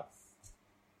life now?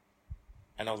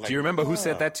 And I was like, do you remember who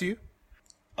said that to you?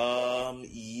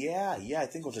 Yeah, I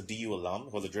think it was a DU alum.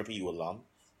 It was a Drip EU alum.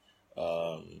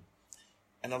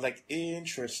 And I was like,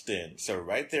 interesting. So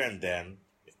right there and then,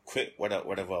 quit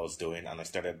whatever I was doing, and I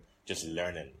started just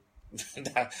learning.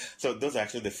 So those are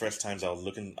actually the first times I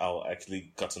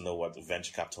actually got to know what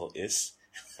venture capital is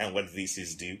and what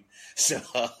VCs do. So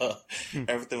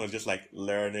everything was just like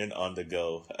learning on the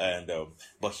go. And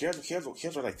but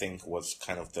here's what I think was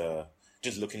kind of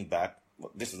just looking back.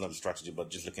 This is not a strategy, but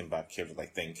just looking back, here's what I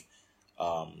think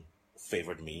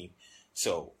favored me.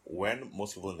 So when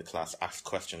most people in the class ask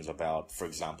questions about, for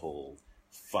example,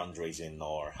 fundraising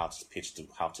or how to pitch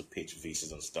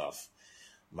VCs and stuff,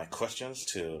 my questions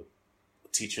to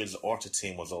teachers or to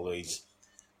team was always,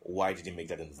 why did you make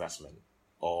that investment?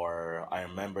 Or I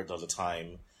remember there was a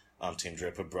time Team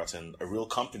Draper brought in a real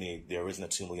company, they raised a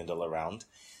 $2 million round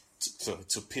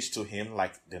to pitch to him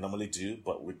like they normally do,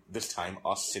 but with this time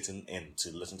us sitting in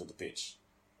to listen to the pitch,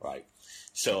 right?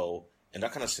 So in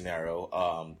that kind of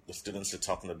scenario, the students are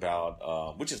talking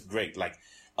about, which is great, like,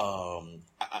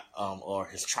 or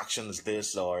his traction is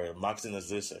this, or marketing is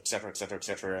this, et cetera, et cetera, et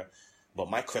cetera. But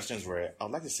my questions were,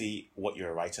 I'd like to see what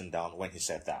you're writing down when he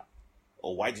said that,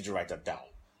 or why did you write that down,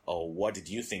 or what did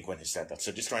you think when he said that?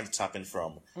 So just trying to tap in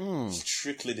from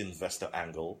strictly the investor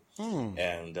angle,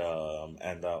 and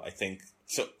I think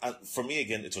so. For me,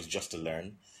 again, it was just to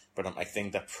learn, but I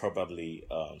think that probably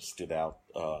stood out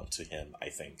to him. I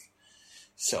think.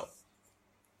 So,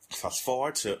 fast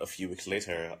forward to a few weeks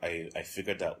later, I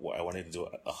figured that I wanted to do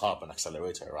a hub, an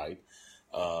accelerator, right?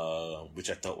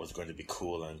 Which I thought was going to be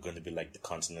cool and going to be like the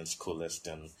continent's coolest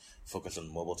and focus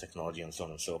on mobile technology and so on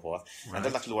and so forth. Right. And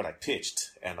that's actually what I pitched,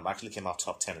 and I actually came out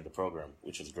top 10 in the program,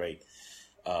 which was great.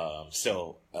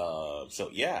 So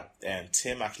yeah, and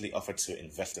Tim actually offered to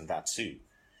invest in that too.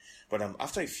 But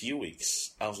after a few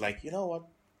weeks, I was like, you know what?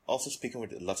 Also speaking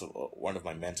with one of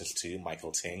my mentors too,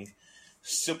 Michael Ting.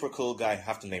 Super cool guy. I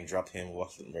have to name drop him.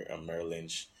 Works at Merrill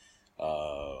Lynch.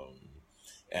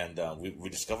 And we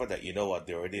discovered that, you know what,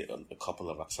 there are already a couple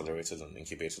of accelerators and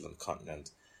incubators on the continent.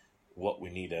 What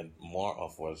we needed more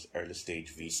of was early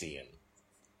stage VCing.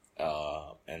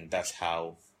 And that's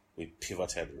how we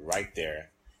pivoted right there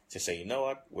to say, you know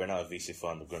what, we're not a VC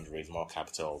fund. We're going to raise more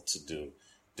capital to do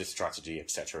this strategy,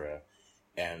 etc.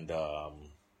 And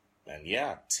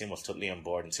yeah, Tim was totally on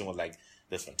board. And Tim was like,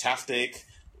 that's fantastic.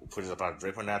 put it up on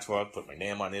Draper Network, put my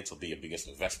name on it, to be your biggest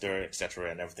investor,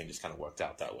 etc., and everything just kind of worked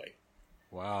out that way.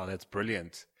 Wow, that's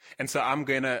brilliant. And so I'm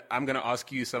gonna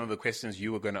ask you some of the questions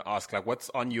you were gonna ask. Like, what's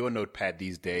on your notepad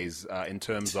these days in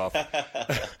terms of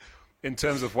in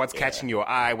terms of what's catching your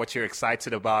eye, what you're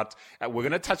excited about? We're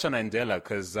gonna touch on Andela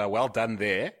because well done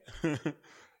there,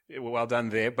 well done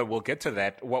there. But we'll get to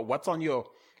that. What's on your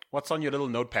little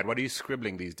notepad? What are you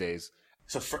scribbling these days?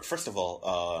 So first of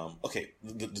all, okay,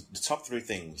 the top three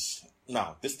things.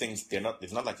 Now, these things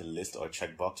it's not like a list or a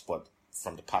checkbox, but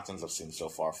from the patterns I've seen so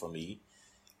far for me,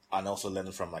 and also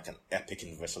learning from like an epic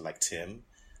investor like Tim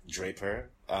Draper.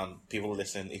 People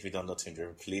listen, if you don't know Tim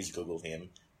Draper, please Google him.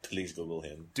 Please Google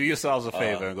him. Do yourselves a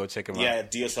favor and go check him out. Yeah,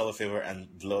 do yourself a favor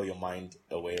and blow your mind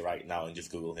away right now and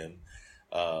just Google him.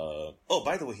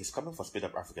 By the way, he's coming for Speed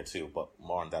Up Africa too, but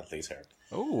more on that later.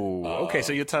 Oh, okay.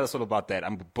 So you tell us all about that.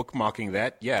 I'm bookmarking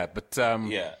that. Yeah, but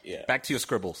yeah. Back to your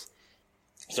scribbles.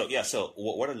 So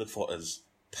what I look for is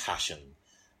passion.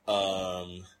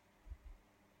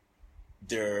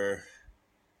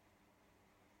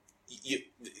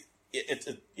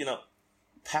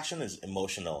 Passion is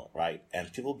emotional, right?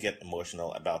 And people get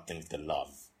emotional about things they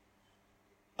love.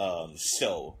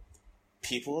 So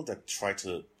people that try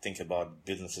to think about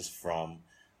businesses from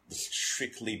the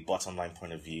strictly bottom line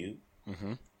point of view,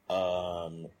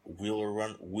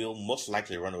 will most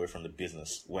likely run away from the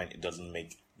business when it doesn't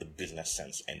make the business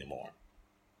sense anymore.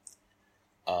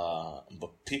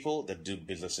 But people that do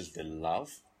businesses they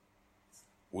love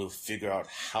will figure out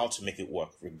how to make it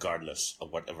work regardless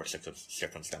of whatever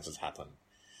circumstances happen.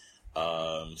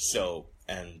 And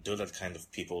those are the kind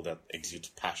of people that exude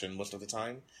passion most of the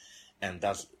time. And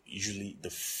that's usually the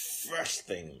first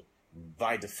thing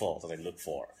by default that I look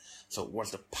for. So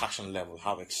what's the passion level?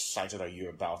 How excited are you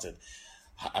about it?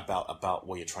 About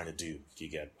what you're trying to do? Do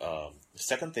you get? The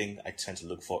second thing I tend to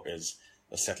look for is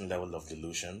a certain level of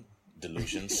delusion.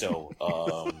 So,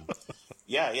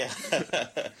 yeah.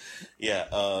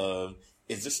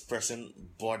 Is this person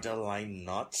borderline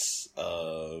nuts?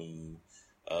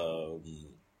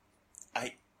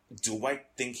 Do I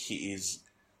think he is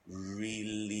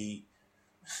really?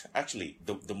 Actually,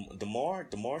 the more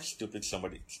stupid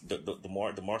somebody, the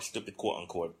more stupid, quote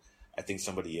unquote, I think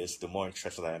somebody is, the more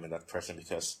interested I am in that person,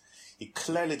 because he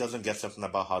clearly doesn't get something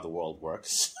about how the world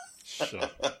works. Sure.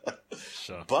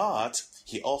 But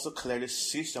he also clearly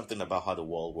sees something about how the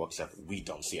world works that we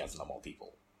don't see as normal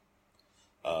people.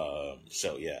 The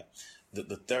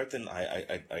third thing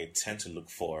I tend to look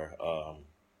for.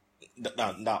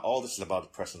 Now, all this is about the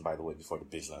person, by the way, before the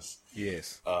business.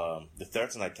 Yes. The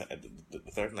third thing I tend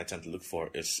to look for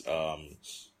is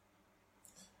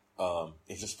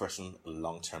this person a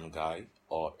long-term guy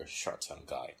or a short-term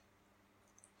guy?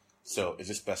 So is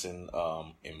this person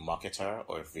a marketer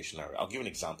or a visionary? I'll give you an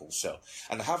example. So,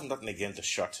 and I have nothing against the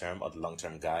short-term or the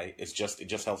long-term guy. It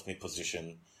just helps me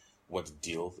position what the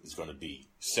deal is going to be.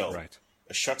 So, right.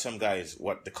 A short-term guy is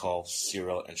what they call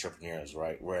serial entrepreneurs,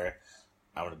 right? Where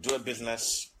I want to do a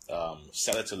business,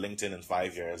 sell it to LinkedIn in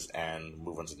 5 years, and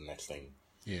move on to the next thing.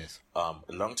 Yes. A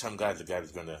long-term guy is the guy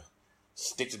who's going to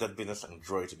stick to that business and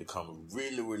grow it to become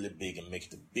really, really big and make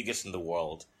it the biggest in the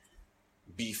world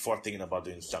before thinking about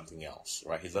doing something else,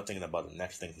 right? He's not thinking about the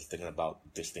next thing. He's thinking about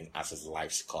this thing as his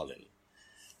life's calling.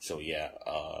 So,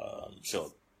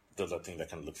 so those are things I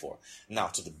can look for. Now,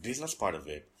 to the business part of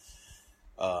it,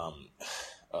 one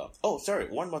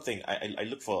more thing. I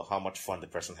look for how much fun the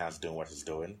person has doing what he's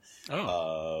doing.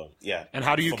 Yeah. And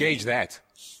how do you gauge that?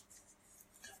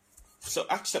 So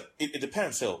actually, it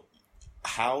depends. So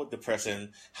how the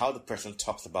person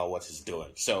talks about what he's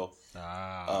doing. So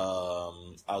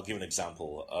I'll give an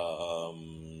example.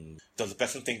 Does the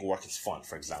person think work is fun,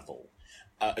 for example?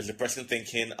 Is the person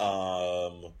thinking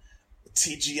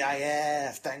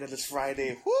TGIF, thank God it's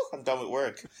Friday. Whoo, I'm done with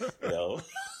work. You know.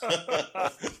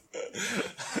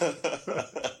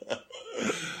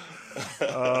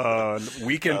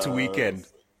 Weekend to weekend.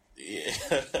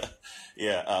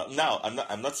 Yeah. Now,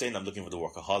 I'm not saying I'm looking for the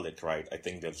workaholic, right? I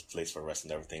think there's a place for rest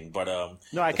and everything, but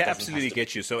no, I can absolutely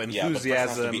get you. So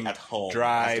enthusiasm,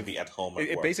 drive, has to be at home.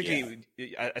 Basically,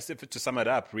 I said to sum it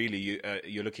up, really,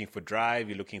 you're looking for drive,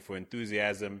 you're looking for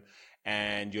enthusiasm,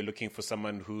 and you're looking for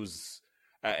someone who's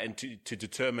and to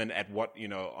determine at what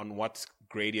on what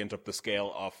gradient of the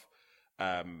scale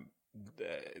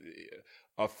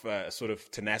of sort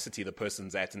of tenacity the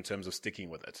person's at in terms of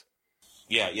sticking with it.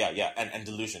 and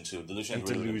delusion too. Delusion And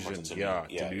is really delusion, important to yeah,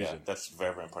 me. Yeah, delusion. that's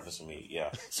very, very important to me. Yeah.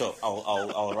 So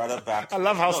I'll rather back. I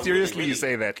love how No, seriously really, you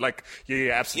say that. Like,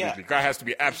 yeah, absolutely. Yeah. Guy has to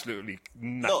be absolutely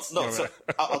nuts. No. So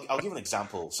I'll give an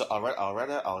example. So I'll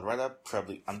rather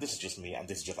probably, and this is just me, and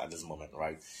this is just at this moment,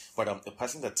 right? But the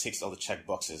person that ticks all the check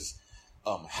boxes,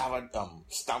 Harvard,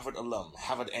 Stanford alum,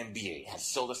 Harvard MBA,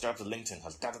 has sold a startup to LinkedIn,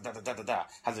 has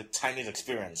has a tiny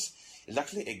experience, is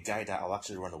actually a guy that I'll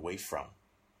actually run away from,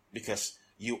 because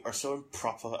you are so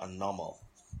improper and normal,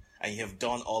 and you have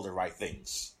done all the right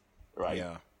things, right?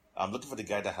 Yeah. I'm looking for the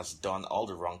guy that has done all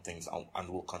the wrong things and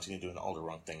will continue doing all the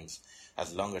wrong things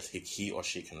as long as he or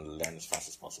she can learn as fast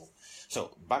as possible.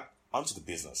 So back onto the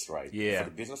business, right? Yeah. For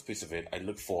the business piece of it, I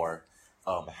look for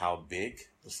how big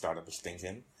the startup is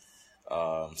thinking.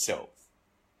 So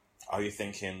are you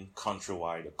thinking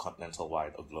countrywide or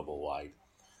continental-wide or global-wide?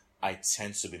 I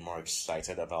tend to be more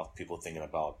excited about people thinking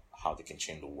about how they can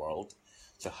change the world.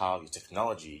 So how your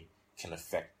technology can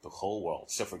affect the whole world.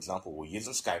 So, for example, we're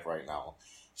using Skype right now.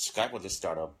 Skype was a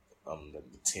startup, the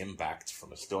team backed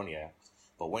from Estonia.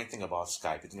 But when you think about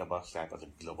Skype, you think about Skype as a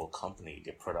global company.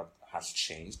 Their product has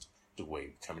changed the way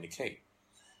we communicate.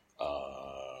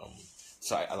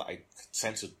 So I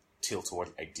tend to tilt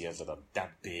towards ideas that are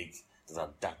that big, that are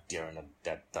that daring,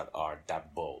 that are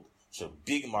that bold. So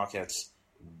big markets,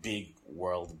 big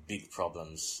world, big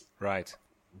problems. Right.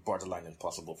 Borderline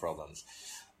impossible problems.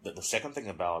 The second thing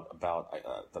about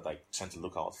that I tend to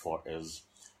look out for is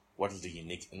what is the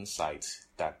unique insight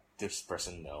that this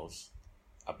person knows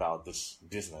about this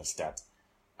business that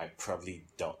I probably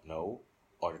don't know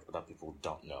or that other people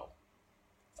don't know.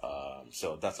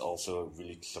 So that's also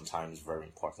really sometimes very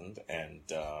important. And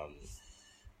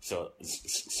so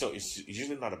it's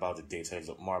usually not about the data; it's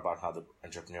more about how the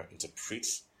entrepreneur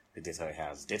interprets the data he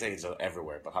has. Data is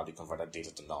everywhere, but how do you convert that data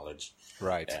to knowledge?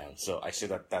 Right. And so I see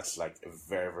that that's like a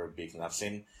very, very big thing. I've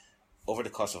seen over the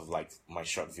course of like my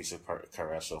short visa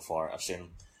career so far, I've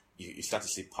seen you start to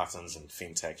see patterns in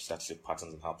fintech, you start to see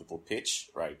patterns in how people pitch,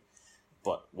 right?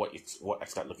 But what I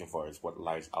start looking for is what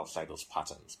lies outside those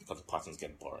patterns, because the patterns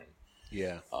get boring.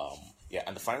 Yeah.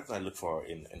 And the final thing I look for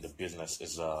in the business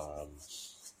is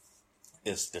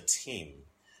the team.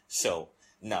 So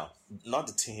now, not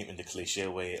the team in the cliche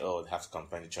way, they have to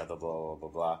complement each other, blah, blah,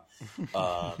 blah,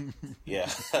 blah. Yeah.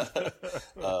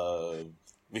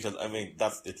 Because, I mean,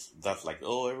 that's like,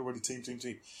 everybody team.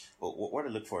 Well, what I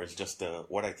look for is just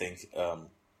what I think,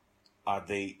 are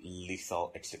they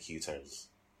lethal executors?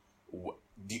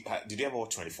 Did you ever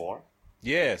watch 24?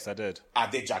 Yes, I did. Are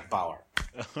they Jack Bauer?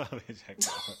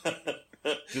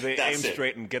 Do they That's aim it.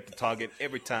 straight and get the target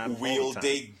every time? Will all the time?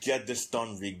 they get this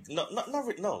done?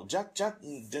 No. Jack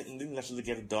didn't necessarily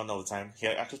get it done all the time. He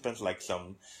actually spent like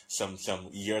some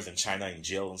years in China in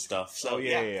jail and stuff. So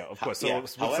Yeah, of course. So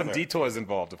with some However, detours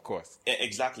involved, of course.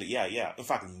 exactly. Yeah. In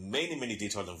fact, many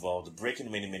details involved,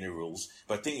 breaking many rules.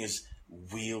 But the thing is,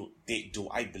 do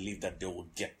I believe that they will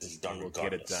get this done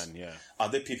regardless? Get it done, yeah. Are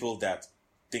there people that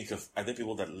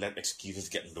let excuses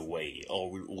get in the way,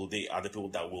 or are there people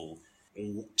that will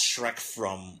trek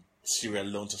from Sierra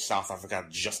Leone to South Africa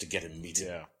just to get a meeting?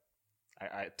 Yeah.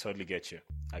 I totally get you.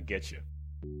 I get you.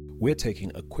 We're taking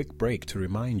a quick break to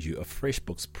remind you of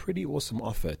FreshBooks' pretty awesome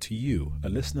offer to you, a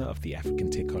listener of the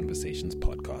African Tech Conversations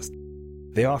podcast.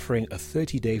 They're offering a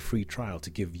 30-day free trial to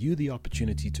give you the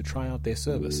opportunity to try out their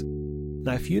service.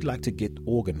 Now, if you'd like to get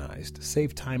organized,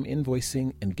 save time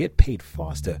invoicing, and get paid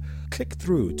faster, click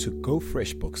through to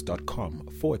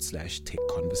gofreshbooks.com/tech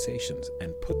conversations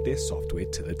and put their software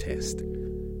to the test.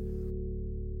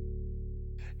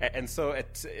 And so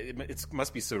it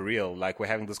must be surreal. Like, we're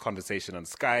having this conversation on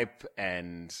Skype,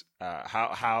 and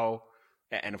how,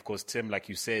 and of course, Tim, like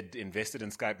you said, invested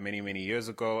in Skype many years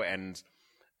ago. And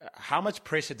how much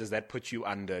pressure does that put you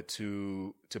under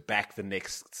to back the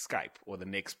next Skype or the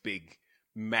next big,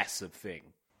 massive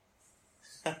thing?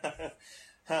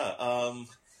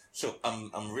 So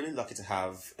I'm really lucky to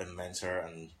have a mentor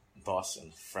and boss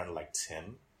and friend like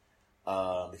Tim,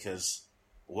 because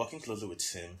working closely with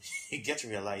Tim, you get to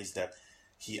realize that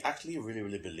he actually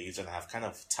really believes, and I've kind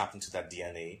of tapped into that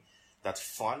DNA, that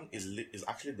fun is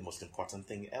actually the most important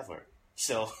thing ever.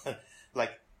 So,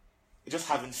 like, just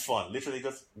having fun, literally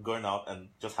just going out and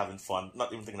just having fun,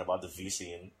 not even thinking about the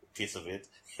VC and piece of it,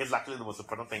 is actually the most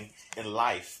important thing in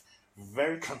life.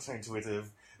 Very counterintuitive,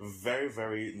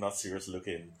 very not serious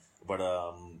looking, but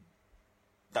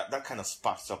that kind of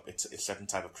sparks up a certain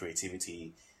type of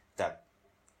creativity that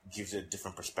gives you a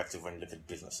different perspective when you look at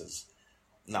businesses.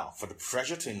 Now, for the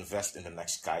pressure to invest in the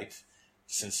next Skype,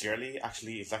 sincerely,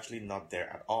 it's actually not there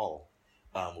at all.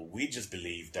 We just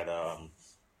believe that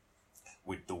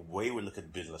with the way we look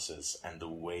at businesses and the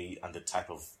way and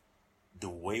the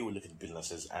way we look at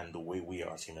businesses and the way we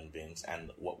are as human beings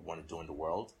and what we want to do in the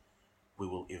world, we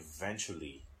will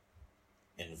eventually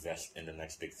invest in the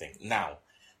next big thing. Now,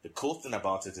 the cool thing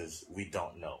about it is we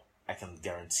don't know. I can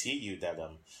guarantee you that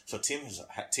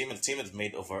Tim has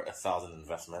made over 1,000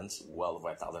 investments, well over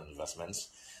 1,000 investments.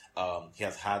 He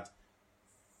has had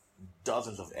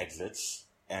dozens of exits,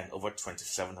 and over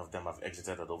 27 of them have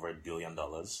exited at over $1 billion.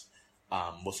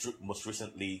 Most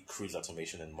recently, Cruise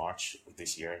Automation in March of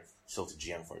this year sold to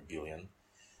GM for $1 billion.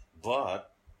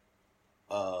 But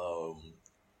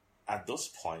at those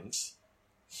points,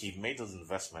 he made those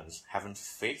investments having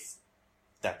faith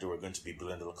that they were going to be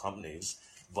billion-dollar companies,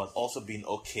 but also being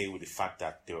okay with the fact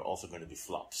that they were also going to be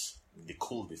flops. They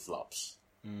could be flops.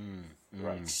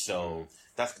 Right? So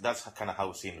that's kind of how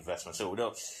we see investment. So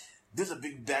there's a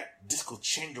big bet, this could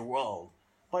change the world.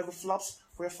 But if it flops,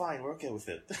 we're fine. We're okay with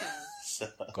it.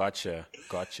 Gotcha.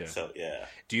 So, yeah.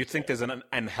 Do you think there's an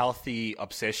unhealthy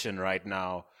obsession right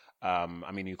now?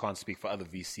 I mean, you can't speak for other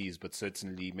VCs, but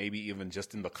certainly maybe even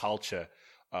just in the culture.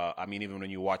 I mean, even when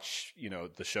you watch,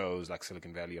 the shows like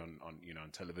Silicon Valley on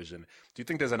television, do you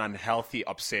think there's an unhealthy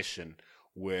obsession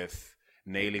with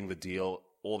nailing the deal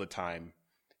all the time,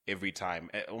 every time?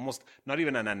 Almost not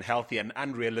even an unhealthy, an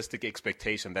unrealistic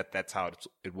expectation that that's how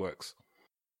it works.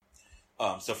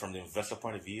 So from the investor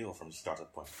point of view or from the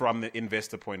startup point? From the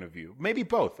investor point of view. Maybe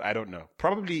both. I don't know.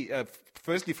 Probably,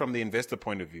 firstly, from the investor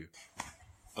point of view.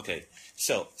 Okay.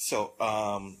 So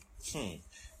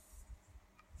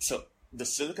the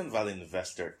Silicon Valley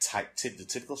investor type, the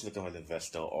typical Silicon Valley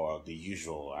investor or the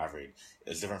usual average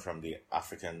is different from the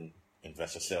African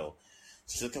investor. So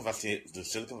the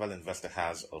Silicon Valley investor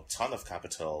has a ton of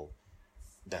capital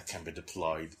that can be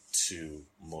deployed to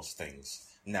most things.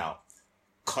 Now,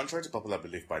 contrary to popular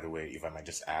belief, by the way, if I might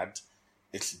just add,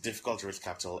 it's difficult to raise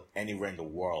capital anywhere in the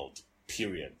world,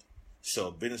 period.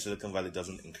 So being in Silicon Valley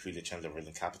doesn't increase the chance of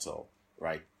raising capital,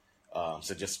 right?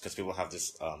 So just because people have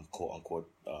this quote unquote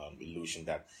illusion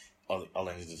that all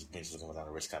I need is being Silicon Valley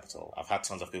and raise capital. I've had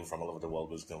tons of people from all over the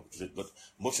world go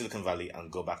move Silicon Valley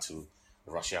and go back to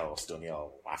Russia or Estonia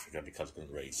or Africa because it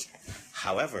couldn't raise.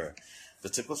 However, the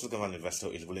typical Silicon Valley investor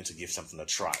is willing to give something a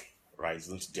try, right? He's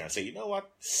willing to do and say, you know what,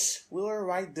 we'll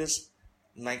write this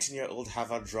 19-year-old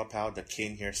Harvard dropout that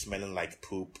came here smelling like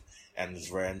poop and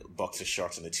is wearing boxer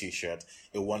shorts and a t-shirt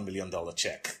a $1 million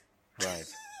check. Right.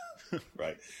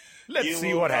 Right. Let's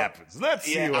see what happens. Let's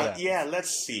see what happens. Yeah, let's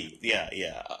see. Yeah.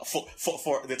 For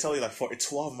they tell you like for a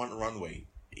 12-month runway,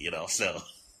 so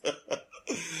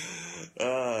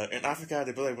in Africa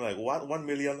they be like, what, 1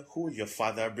 million? Who is your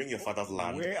father? Bring your father's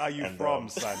land. Where are you from,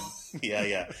 son?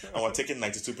 Yeah. And we're taking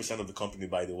 92% of the company,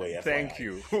 by the way. FYI. Thank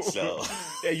you. So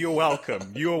yeah, you're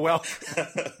welcome. You're welcome.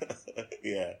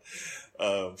 Yeah.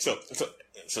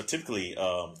 So typically,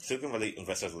 Silicon Valley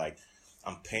investors are like,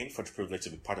 I'm paying for the privilege to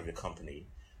be part of your company.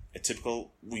 A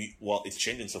typical, it's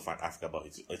changing so far in Africa, but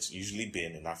it's usually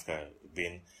been in Africa,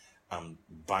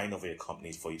 buying over your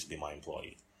companies for you to be my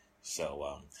employee.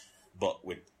 So, but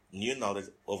with new knowledge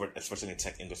especially in the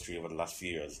tech industry over the last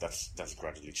few years, that's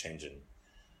gradually changing.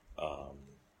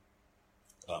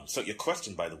 So your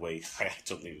question, by the way, I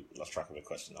totally lost track of your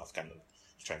question. I was kind of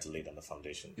trying to lay down the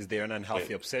foundation. Is there an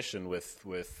unhealthy obsession with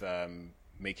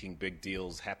making big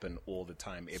deals happen all the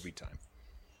time, every time?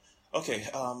 Okay,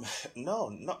 no,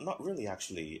 not really,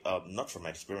 actually. Not from my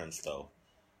experience, though.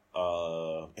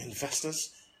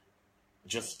 Investors,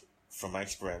 just from my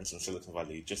experience in Silicon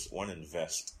Valley, just want to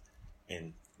invest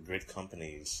in great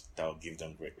companies that will give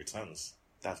them great returns.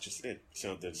 That's just it.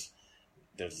 So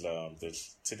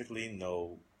there's typically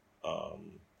no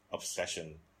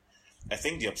obsession. I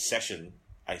think the obsession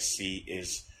I see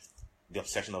is the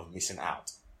obsession of missing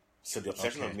out. So the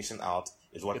obsession of missing out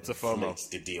is what inflates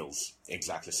the deals.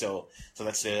 Exactly. So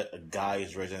let's say a guy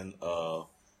is raising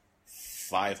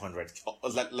 500.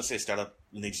 Let's say a startup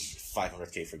needs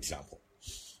 500K, for example,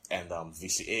 and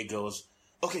VCA goes,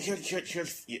 okay, here's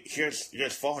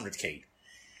 400K,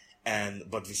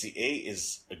 but VCA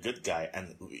is a good guy,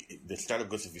 and the startup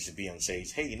goes to VCB and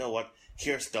says, hey, you know what?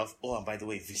 Here's stuff. Oh, and by the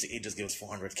way, VCA just gave us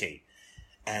 400K,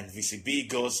 and VCB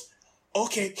goes,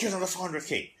 okay, here's another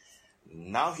 400K.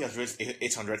 Now he has raised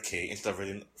 800K instead of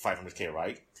raising 500K,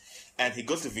 right? And he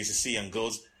goes to VCC and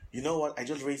goes, you know what? I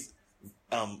just raised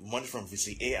money from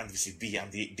VCA and VCB,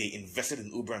 and they invested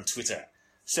in Uber and Twitter.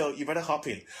 So you better hop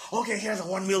in. Okay, here's a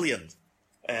 1 million,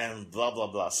 and blah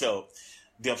blah blah. So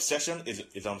the obsession is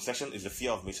the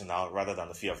fear of missing out rather than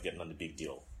the fear of getting on the big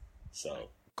deal. So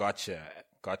gotcha.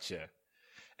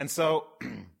 And so,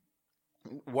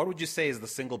 what would you say is the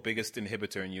single biggest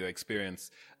inhibitor in your experience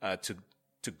to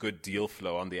to good deal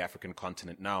flow on the African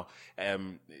continent. Now,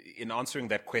 in answering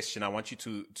that question, I want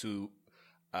you to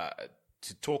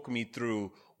talk me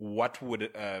through what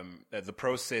would the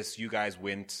process you guys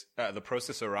went, the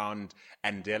process around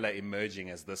Andela emerging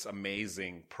as this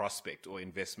amazing prospect or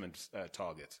investment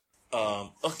target.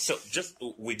 So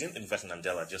we didn't invest in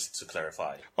Andela, just to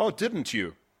clarify. Oh, didn't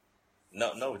you?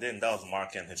 No, we didn't. That was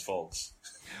Mark and his folks.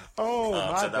 Oh,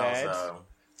 my bad.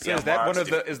 So is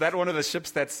that one of the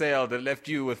ships that sailed that left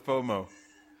you with FOMO?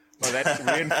 Well, that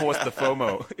reinforced the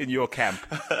FOMO in your camp.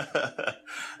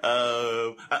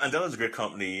 Andela's a great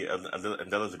company.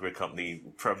 Andela's a great company.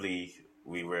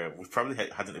 We probably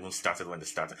hadn't even started when they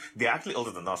started. They're actually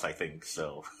older than us, I think.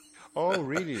 So. Oh,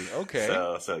 really? Okay.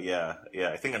 So yeah.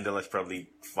 I think Andela's probably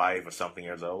 5 or something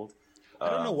years old. I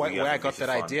don't know where I got that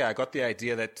idea. I got the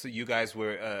idea that you guys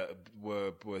were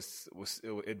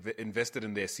invested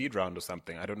in their seed round or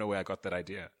something. I don't know where I got that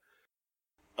idea.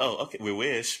 Oh, okay. We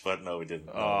wish, but no, we didn't.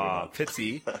 Oh,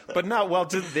 pity. But now, well,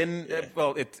 then,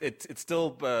 well, it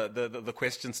still the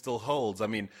question still holds. I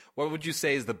mean, what would you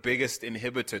say is the biggest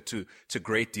inhibitor to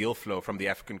great deal flow from the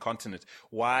African continent?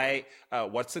 Why?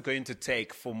 What's it going to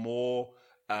take for more?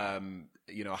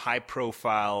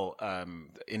 High-profile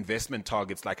investment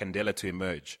targets like Andela to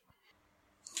emerge?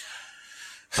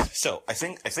 So I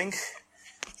think 2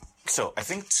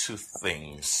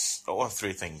 things or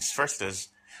 3 things. First is,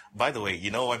 by the way,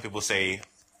 when people say,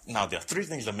 now there are 3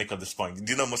 things that make up this point.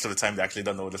 Do you know most of the time they actually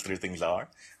don't know what the 3 things are,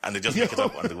 and they just make it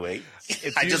up on the way?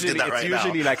 It's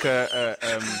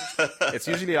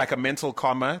usually like a mental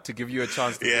comma to give you a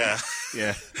chance to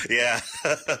Yeah.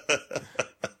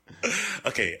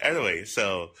 Okay. Anyway,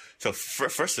 so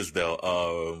first is though,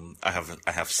 I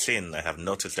have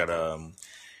noticed that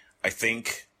I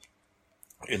think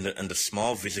in the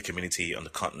small VC community on the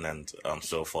continent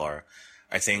so far,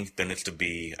 I think it's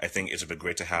a bit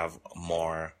great to have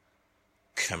more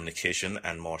communication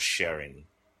and more sharing.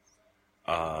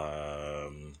 I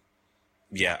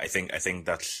think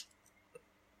that's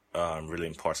really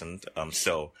important.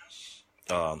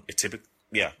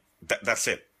 That's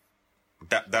it.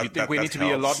 You think we need to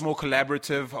be a lot more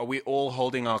collaborative? Are we all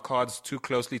holding our cards too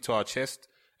closely to our chest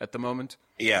at the moment?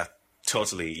 Yeah,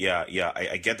 totally. Yeah.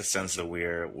 I get the sense that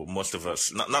most of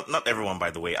us, not everyone,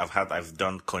 by the way. I've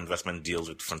done co-investment deals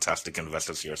with fantastic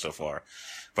investors here so far,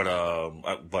 but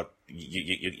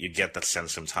you get that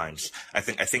sense sometimes. I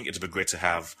think it'd be great to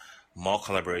have more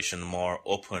collaboration, more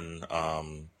open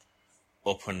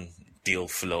deal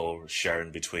flow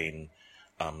sharing between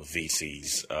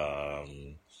VCs.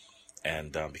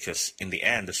 Because in the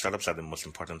end, the startups are the most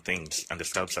important things, and the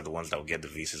startups are the ones that will get the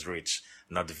VCs rich,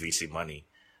 not the VC money,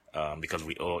 because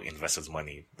we owe investors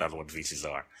money. That's what VCs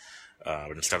are.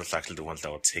 But the startups are actually the ones that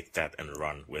will take that and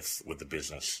run with the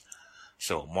business.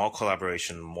 So more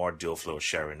collaboration, more deal flow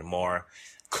sharing, more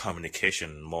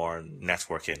communication, more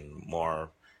networking,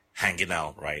 more hanging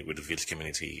out, right, with the VC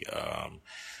community.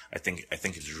 I think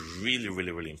it's really,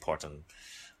 really, really important.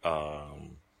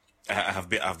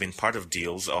 I've been part of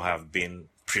deals, or have been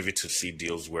privy to see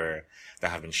deals that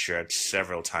have been shared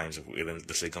several times within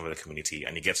the Silicon Valley community,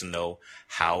 and you get to know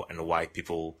how and why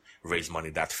people raise money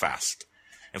that fast.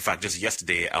 In fact, just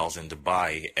yesterday I was in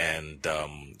Dubai and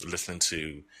listening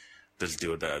to this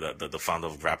dude, the founder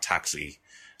of Grab Taxi,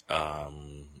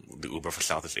 the Uber for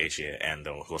Southeast Asia, and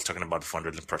who was talking about the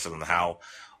fundraising process and how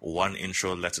one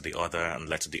intro led to the other and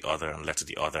led to the other and led to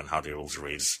the other, and how they always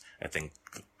raise, I think,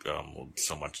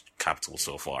 so much capital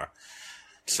so far.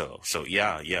 So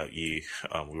we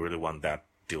really want that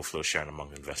deal flow sharing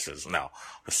among investors. Now,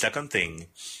 the second thing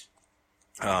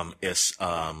is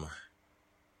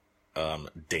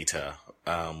data.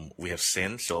 We have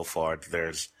seen so far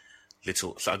there's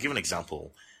little. So I'll give an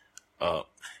example.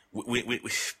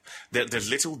 There's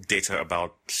little data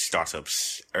about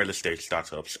startups, early stage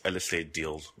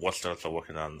deals, what startups are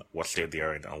working on, what stage they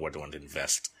are in, and what they want to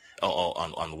invest, or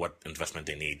on what investment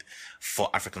they need for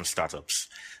African startups.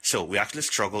 So we actually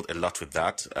struggled a lot with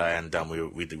that, and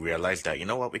we realized that,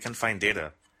 we can find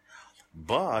data.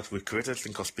 But we created a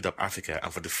thing called Speed Up Africa,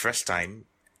 and for the first time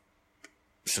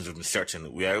since we've been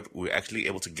searching, we're actually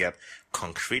able to get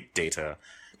concrete data,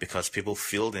 because people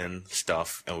filled in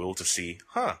stuff and we're able to see,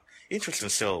 interesting.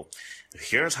 So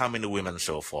here's how many women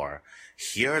so far.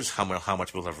 Here's how much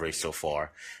people have raised so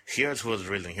far. Here's who has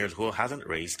raised, and here's who hasn't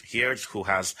raised. Here's who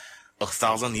has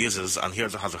 1,000 users, and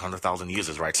here's who has 100,000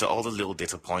 users, right? So all the little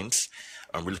data points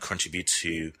really contribute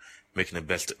to making a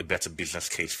better business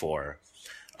case for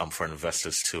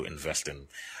investors to invest in.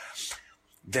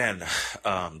 Then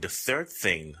the third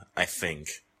thing, I think,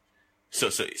 So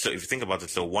if you think about it,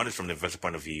 so one is from the investor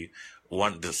point of view,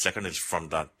 the second is from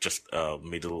that just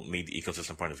mid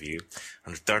ecosystem point of view,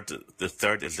 and the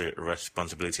third is the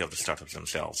responsibility of the startups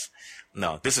themselves.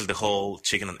 Now, this is the whole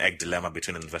chicken and egg dilemma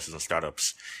between investors and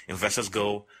startups. Investors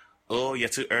go, "Oh, you're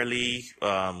too early.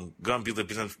 Go and build the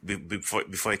business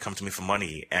before you come to me for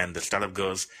money." And the startup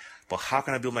goes, "But how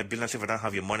can I build my business if I don't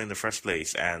have your money in the first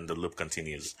place?" And the loop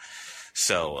continues.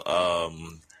 So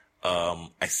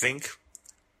I think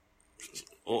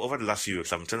over the last few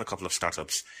years, I've been telling a couple of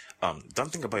startups,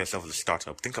 don't think about yourself as a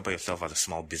startup. Think about yourself as a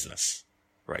small business,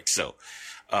 right? So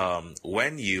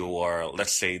when you are,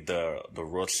 let's say, the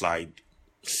roadside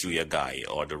suya guy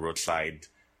or the roadside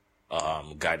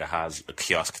guy that has a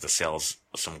kiosk that sells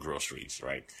some groceries,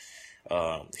 right?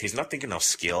 He's not thinking of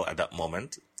scale at that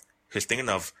moment. He's thinking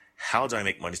of, how do I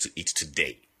make money to eat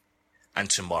today and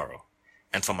tomorrow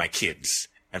and for my kids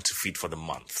and to feed for the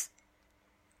month?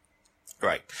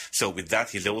 Right. So with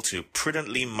that, he's able to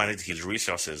prudently manage his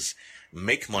resources,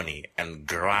 make money, and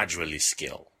gradually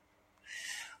scale.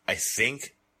 I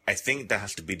think that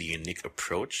has to be the unique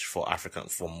approach for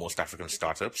most African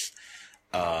startups.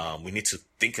 We need to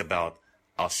think about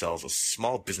ourselves as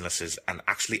small businesses and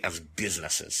actually as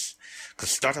businesses.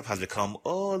 Because startup has become,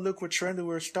 oh, look, we're trendy,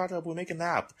 we're a startup, we'll make an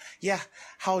app. Yeah,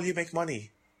 how will you make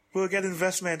money? We'll get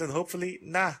investment and hopefully,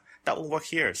 that will work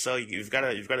here. So you've got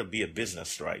to be a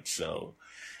business, right? So,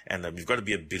 and you've got to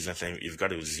be a business, and you've got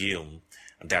to assume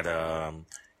that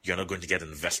you're not going to get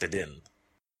invested in.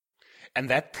 And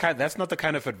that's not the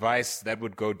kind of advice that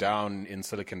would go down in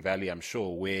Silicon Valley, I'm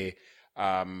sure, where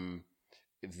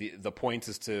the point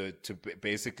is to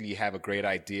basically have a great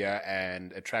idea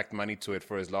and attract money to it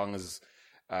for as long as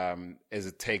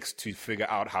it takes to figure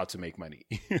out how to make money.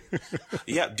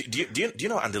 Yeah. Do you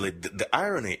know, Andile, the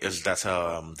irony is that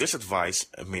this advice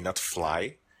may not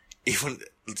fly even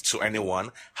to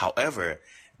anyone. However,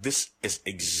 this is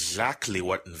exactly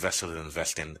what investors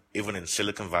invest in, even in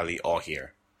Silicon Valley or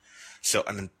here. So,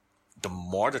 and the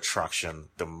more the traction,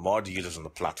 the more the users on the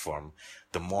platform,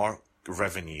 the more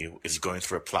revenue is going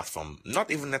through a platform,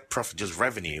 not even net profit, just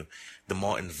revenue, the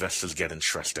more investors get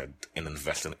interested in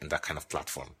investing in that kind of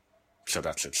platform. So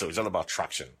that's it. So it's all about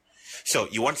traction. So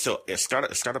a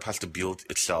startup has to build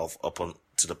itself up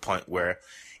to the point where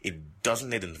it doesn't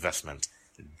need investment,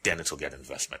 then it will get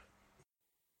investment.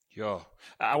 Yeah.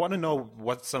 I want to know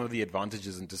what some of the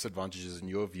advantages and disadvantages in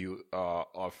your view are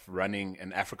of running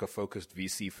an Africa-focused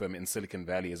VC firm in Silicon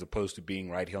Valley as opposed to being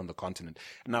right here on the continent.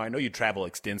 Now, I know you travel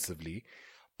extensively,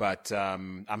 but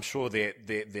I'm sure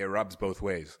there rubs both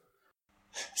ways.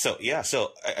 So, yeah,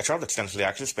 I travel extensively. I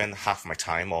actually spend half my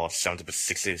time, or 60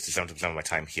 to 70% of my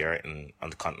time here on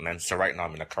the continent. So right now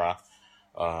I'm in Accra,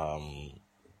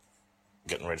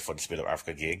 getting ready for the Speed of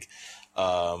Africa gig.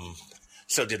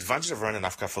 So the advantage of running a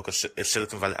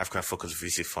Silicon Valley Africa-focused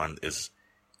VC fund is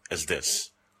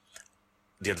this.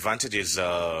 The advantage is,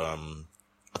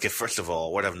 okay, first of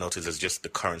all, what I've noticed is just the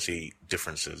currency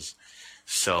differences.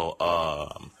 So,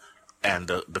 and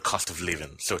the cost of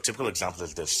living. So a typical example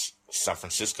is this. San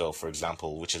Francisco, for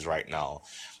example, which is right now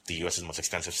the U.S.'s most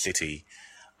expensive city,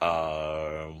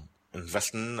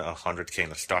 investing $100K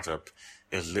in a startup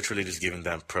is literally just giving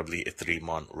them probably a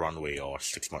 3-month runway or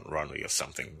 6-month runway or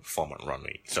something, 4-month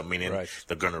runway. So meaning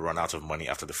They're going to run out of money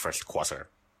after the first quarter,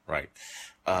 right?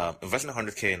 Investing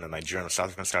 $100K in a Nigerian or South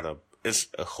African startup is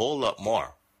a whole lot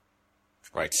more,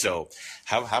 right? So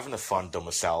having a fund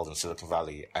domiciled in Silicon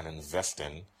Valley and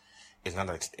investing in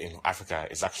Africa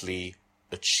is actually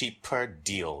a cheaper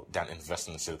deal than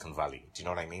investing in Silicon Valley. Do you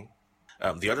know what I mean?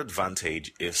 The other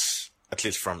advantage is, at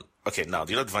least the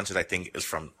other advantage I think is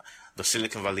from the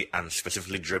Silicon Valley and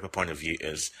specifically Draper point of view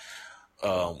is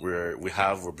we're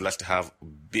blessed to have a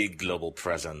big global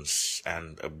presence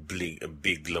and a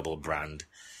big global brand.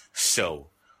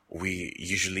 So we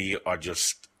usually are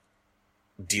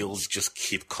deals just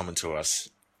keep coming to us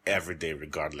every day,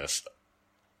 regardless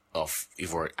of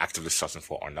if we're actively sourcing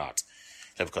for or not.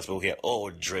 So because people hear, oh,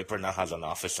 Draper now has an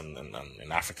office in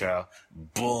Africa,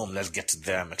 boom, let's get to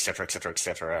them, et cetera, et cetera, et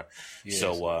cetera. Yes.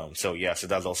 So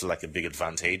that's also like a big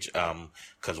advantage,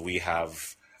 because we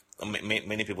have,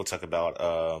 many people talk about,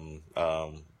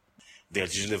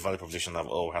 there's usually a value proposition of,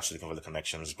 we have Silicon Valley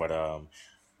connections, but,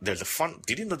 there's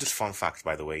did you know this fun fact,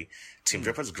 by the way? Tim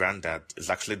Draper's granddad is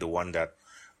actually the one that,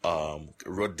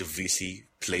 wrote the VC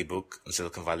playbook in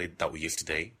Silicon Valley that we use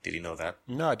today. Did you know that?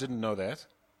 No, I didn't know that.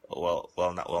 Well,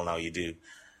 now you do.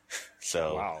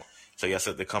 So, wow. So yeah,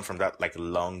 so they come from that like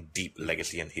long, deep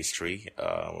legacy and history.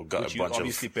 We've got Which a you bunch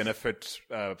obviously benefit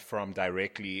from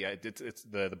directly. It's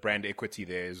the brand equity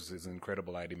there is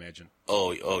incredible, I'd imagine.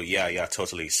 Yeah,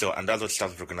 totally. So, and that's what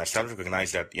started to recognize. Started to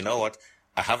recognize that, you know what,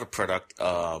 I have a product.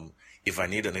 If I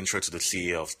need an intro to the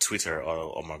CEO of Twitter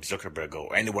or Mark Zuckerberg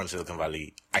or anyone in Silicon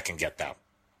Valley, I can get that.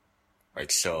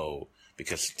 Right. So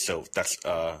because of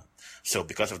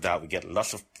that, we get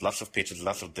lots of pitches,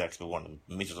 lots of decks. We want to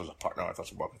meet us as a partner with us,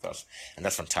 to work with us, and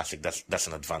that's fantastic. That's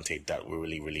an advantage that we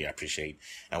really, really appreciate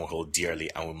and we hold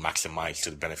dearly, and we maximize to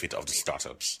the benefit of the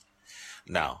startups.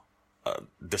 Now,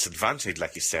 disadvantage,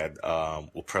 like you said,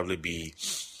 will probably be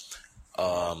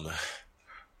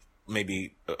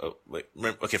maybe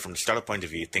okay, from the startup point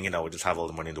of view, thinking that we just have all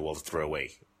the money in the world to throw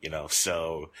away,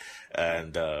 so,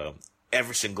 and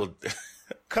every single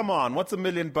come on, what's $1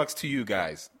 million to you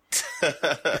guys?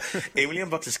 $1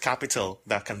 million is capital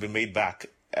that can be made back,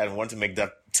 and we want to make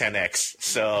that 10x.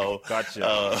 So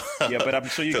gotcha. Yeah, but I'm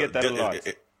sure you get that a lot.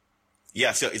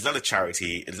 Yeah, so it's not a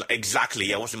charity. Exactly.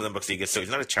 Yeah, what's $1 million you get? So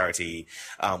it's not a charity.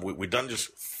 We don't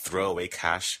just throw away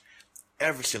cash.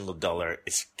 Every single dollar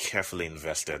is carefully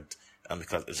invested,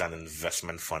 because it's an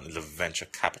investment fund, it's a venture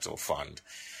capital fund.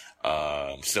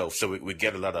 So we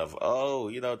get a lot of,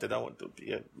 they don't want to,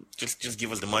 just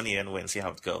give us the money anyway and see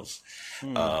how it goes.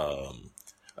 I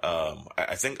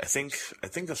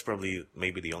think that's probably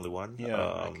maybe the only one.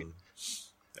 Yeah.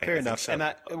 Fair enough. So. And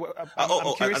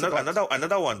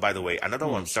another one, by the way,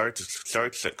 one. Sorry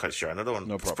to cut short. Another one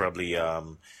is probably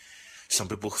some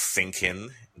people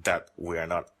thinking that we are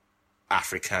not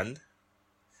African.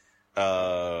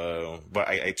 But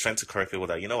I try to correct people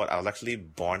that, you know what, I was actually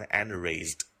born and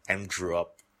raised and grew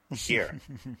up here.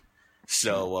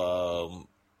 So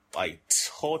I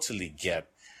totally get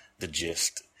the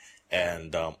gist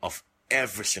and of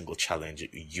every single challenge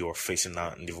you're facing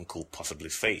now and even could possibly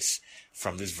face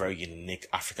from this very unique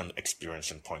African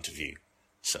experience and point of view.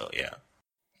 So yeah.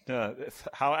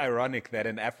 How ironic that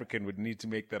an African would need to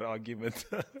make that argument.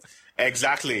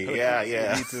 Exactly.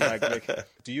 Yeah.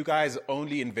 Do you guys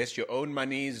only invest your own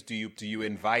monies? Do you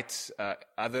invite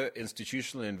other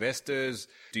institutional investors?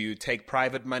 Do you take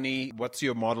private money? What's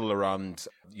your model around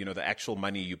the actual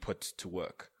money you put to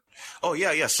work? Oh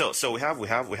yeah. So we have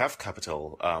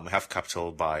capital. We have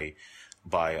capital by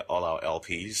all our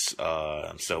LPs.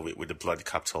 So we deploy the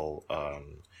capital.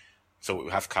 So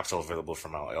we have capital available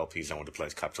from our LPs and we deploy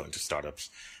capital into startups.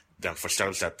 Then for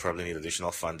startups that probably need additional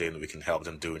funding, we can help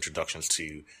them do introductions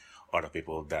to other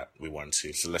people that we want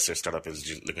to. So let's say a startup is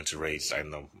just looking to raise, I don't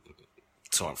know,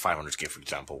 $500K, for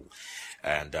example.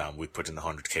 And we put in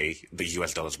 $100K, the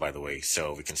US dollars, by the way.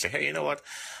 So we can say, hey, you know what?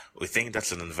 We think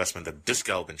that's an investment that this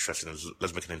guy will be interested in.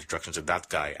 Let's make an introduction to that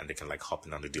guy, and they can hop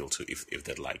in on the deal too if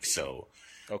they'd like. So.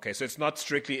 Okay, so it's not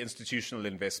strictly institutional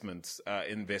investors.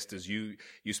 You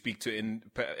speak to in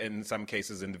some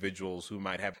cases individuals who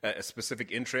might have a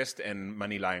specific interest and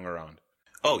money lying around.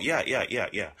 Oh yeah.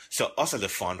 So us as a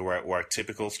fund, we're a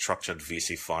typical structured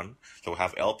VC fund. So we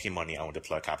have LP money and we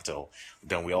deploy capital.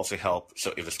 Then we also help.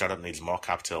 So if the startup needs more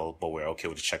capital, but we're okay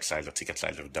with the check size or ticket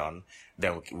size we've done,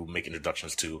 then we'll make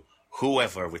introductions to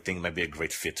whoever we think might be a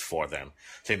great fit for them.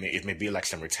 So it may be like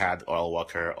some retired oil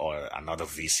worker or another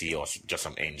VC or just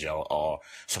some angel or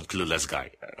some clueless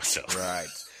guy. So right.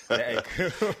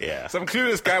 Yeah. Some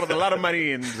clueless guy with a lot of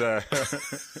money and.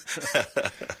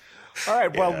 All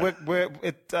right. Well,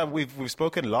 yeah. We've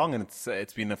spoken long, and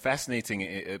it's been a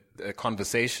fascinating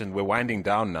conversation. We're winding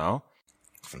down now.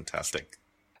 Fantastic.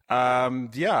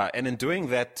 Yeah, and in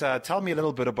doing that, tell me a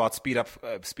little bit about Speed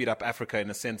Up Africa. In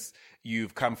a sense,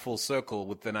 you've come full circle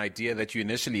with an idea that you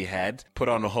initially had put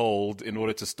on hold in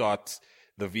order to start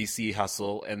the VC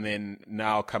hustle, and then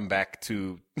now come back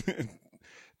to.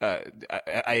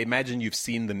 I imagine you've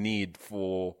seen the need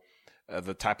for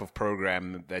the type of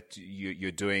program that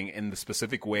you're doing in the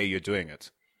specific way you're doing it.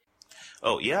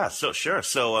 Oh yeah, so sure.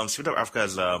 So Speed Up Africa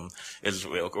is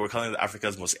we're calling it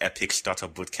Africa's most epic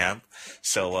startup bootcamp.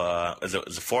 So it's a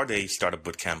 4-day startup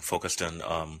bootcamp focused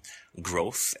on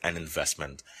growth and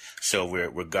investment. So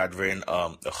we're gathering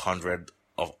 100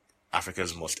 of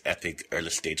Africa's most epic early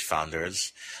stage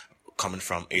founders coming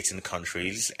from 18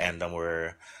 countries, and then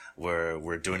we're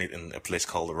doing it in a place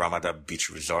called Ramada Beach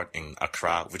Resort in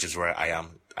Accra, which is where I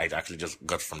am. I actually just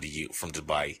got from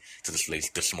Dubai to this place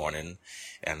this morning,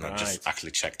 and I just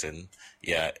actually checked in.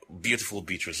 Yeah, beautiful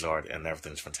beach resort, and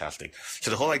everything's fantastic.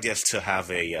 So the whole idea is to have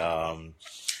we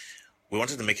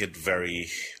wanted to make it very.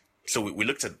 So we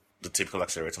looked at the typical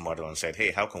accelerator model and said,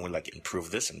 hey, how can we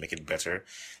improve this and make it better?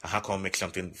 And how can we make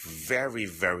something very,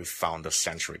 very founder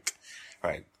centric,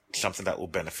 right? Something that will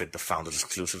benefit the founders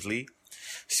exclusively.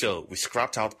 So we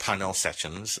scrapped out panel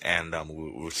sessions and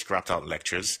we scrapped out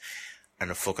lectures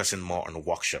and are focusing more on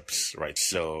workshops, right?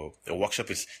 So a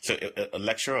workshop is, so a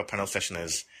lecture or panel session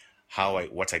is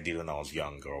what I did when I was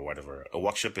young or whatever. A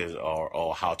workshop is,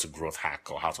 or how to growth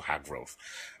hack or how to hack growth.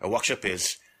 A workshop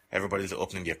is everybody's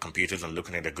opening their computers and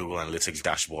looking at the Google Analytics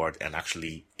dashboard and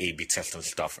actually A/B testing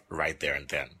stuff right there and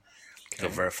then. Okay. So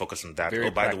very focused on that.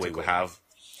 By the way, we have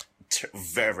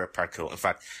very, very practical. In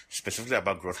fact, specifically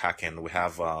about growth hacking, we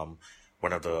have someone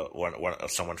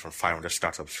from 500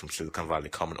 startups from Silicon Valley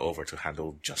coming over to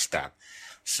handle just that.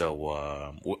 So,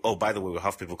 by the way, we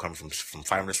have people coming from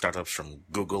 500 startups from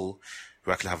Google.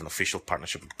 We actually have an official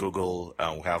partnership with Google.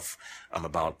 We have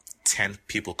about 10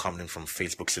 people coming in from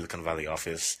Facebook Silicon Valley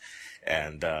office.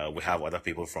 And we have other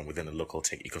people from within the local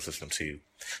tech ecosystem too.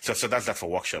 So that's that for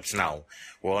workshops. Now,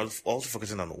 we're also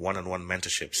focusing on one-on-one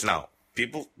mentorships. Now,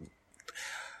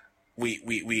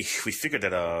 we figured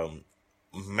that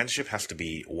mentorship has to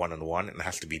be one-on-one and it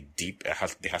has to be deep. There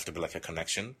has to be like a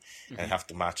connection, and it has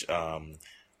to match a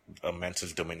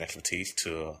mentor's domain expertise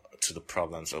to the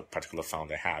problems a particular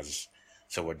founder has.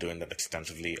 So we're doing that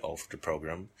extensively all through the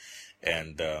program.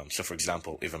 And so, for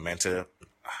example, if a mentor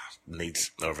needs,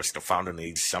 or if the founder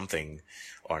needs something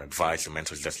or an advice, the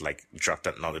mentor is just like drop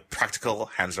that knowledge, practical,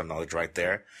 hands-on knowledge right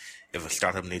there. If a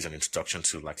startup needs an introduction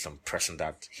to like some person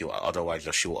that he will otherwise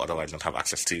or she will otherwise not have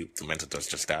access to, the mentor does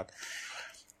just that.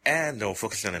 And we're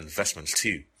focusing on investments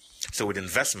too. So with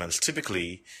investments,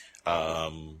 typically,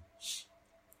 so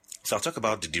I'll talk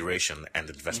about the duration and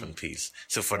the investment piece.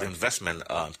 So for the investment,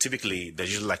 typically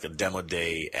there's usually like a demo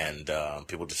day and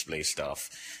people display stuff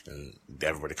and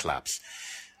everybody claps.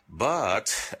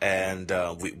 But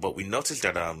we noticed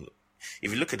that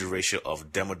if you look at the ratio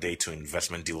of demo day to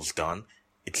investment deals done,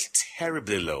 it's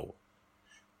terribly low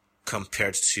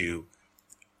compared to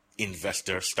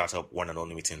investor startup one and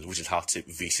only meetings, which is how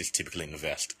VCs typically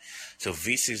invest. So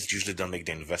VCs usually don't make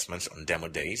their investments on demo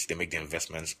days; they make their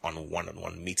investments on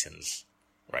one-on-one meetings,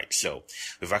 right? So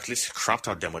we've actually scrapped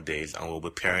our demo days, and we'll be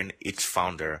pairing each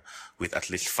founder with at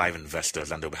least 5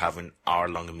 investors, and they'll be having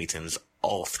hour-long meetings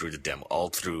all through the demo, all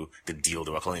through the deal.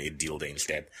 They were calling it a deal day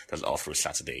instead. That's all through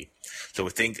Saturday. So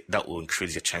we think that will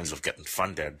increase your chance of getting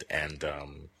funded and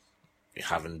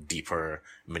having deeper,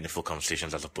 meaningful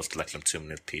conversations as opposed to like some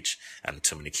 2-minute pitch and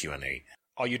 2-minute Q&A.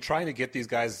 Are you trying to get these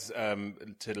guys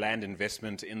to land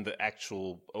investment in the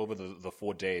actual, over the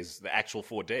 4 days, the actual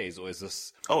 4 days, or is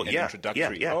this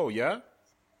introductory? Yeah. Oh, yeah?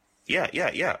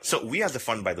 Yeah. So we as a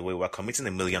fund, by the way, we're committing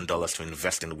 $1 million to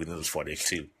invest in within those 4 days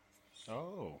too.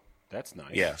 Oh, that's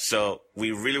nice. Yeah, so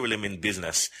we really, really mean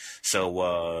business.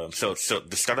 So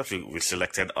the startups we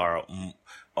selected are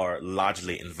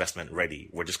largely investment ready.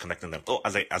 We're just connecting them.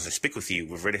 As I speak with you,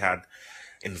 we've already had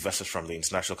investors from the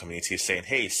international community saying,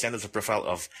 "Hey, send us a profile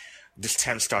of this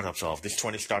 10 startups, of this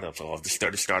 20 startups, of this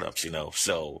 30 startups."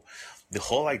 So the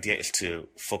whole idea is to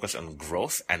focus on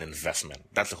growth and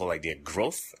investment. That's the whole idea.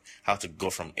 Growth, how to go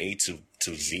from A to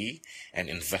Z, and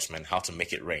investment, how to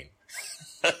make it rain.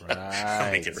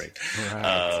 Right. Make it right.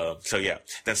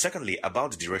 Then secondly,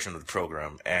 about the duration of the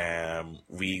program,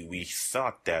 we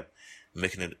thought that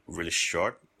making it really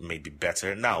short may be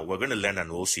better. Now we're going to learn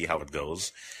and we'll see how it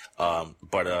goes.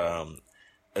 But a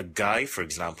guy, for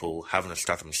example, having a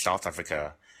startup in South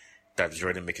Africa that is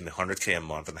already making $100K a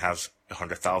month and has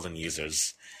 100,000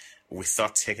 users, we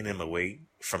thought taking him away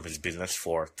from his business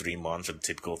for 3 months, a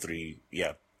typical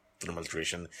 3-month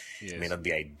duration, may not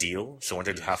be ideal. So I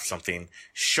wanted to have something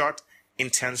short,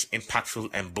 intense,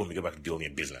 impactful, and boom, you go back to building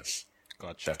your business.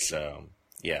 Gotcha. That's and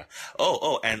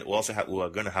we are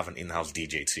going to have an in-house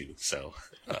DJ too. So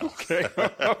okay. Is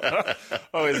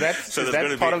that so is there's that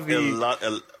going part to of be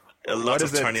the a lot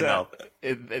of turning up?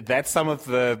 That's some of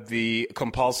the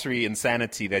compulsory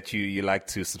insanity that you like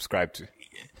to subscribe to.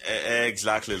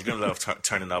 Exactly. There's going to be a lot of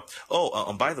turning up.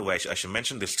 And by the way, I should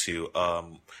mention this too.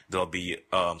 There'll be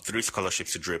 3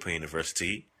 scholarships to Draper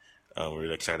University. We're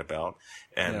really excited about.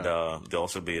 And there'll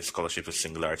also be a scholarship to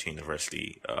Singularity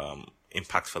University,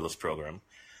 Impact Fellows Program.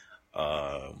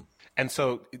 And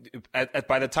so,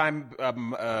 by the time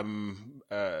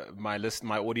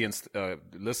my audience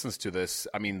listens to this,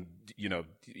 I mean,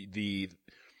 the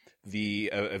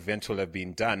event will have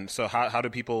been done. So how do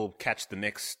people catch the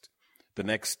next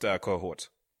cohort?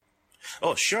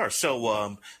 Oh, sure.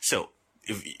 So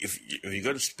if you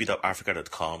go to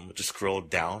speedupafrica.com, just scroll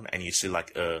down and you see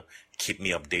like a keep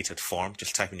me updated form.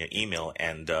 Just type in your email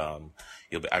and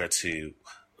you'll be added to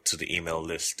the email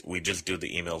list. We just do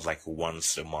the emails like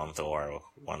once a month or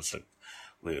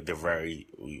we do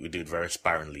it very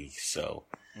sparingly. So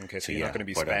okay, so you're not going to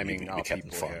be spamming our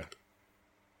people here.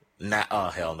 Nah, oh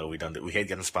hell no, we don't. We hate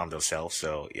getting spammed ourselves,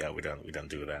 so yeah, we don't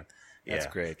do that. Yeah. That's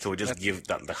great. So we just give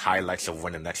the highlights of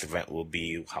when the next event will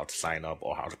be, how to sign up,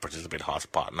 or how to participate, how to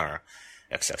partner,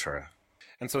 etc.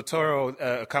 And so, Toro,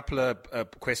 a couple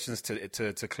of questions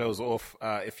to close off.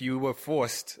 If you were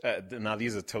forced, now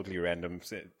these are totally random.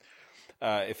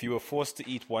 If you were forced to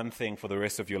eat one thing for the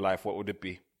rest of your life, what would it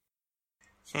be?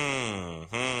 That's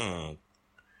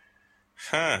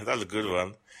a good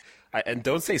one. And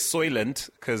don't say Soylent,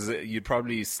 because you'd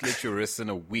probably slit your wrists in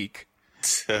a week.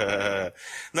 No,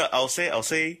 I'll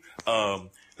say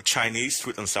Chinese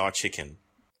sweet and sour chicken.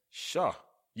 Sure.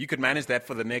 You could manage that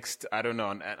for the next, I don't know,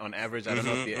 on average, I don't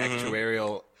know the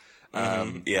actuarial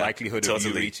likelihood of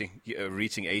you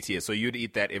reaching 80 years. So you'd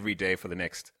eat that every day for the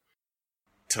next.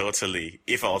 Totally.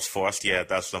 If I was forced, yeah,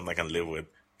 that's something I can live with.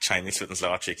 Chinese sweet and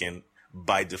sour chicken,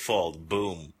 by default,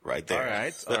 boom, right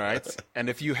there. All right. And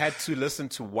if you had to listen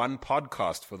to one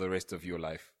podcast for the rest of your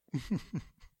life?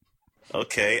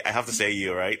 Okay, I have to say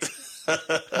you, right?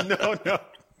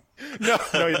 No,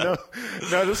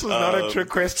 this was not a trick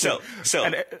question.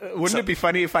 Wouldn't it be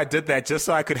funny if I did that just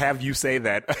so I could have you say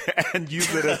that and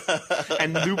use it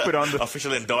and loop it on the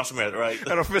official endorsement, right?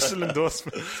 An official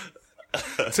endorsement.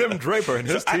 Tim Draper and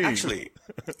his team.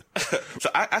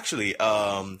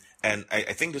 And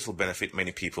I think this will benefit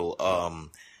many people.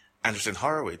 Anderson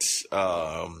Horowitz,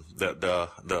 the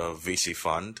VC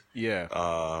fund. Yeah.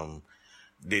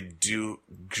 They do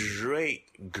great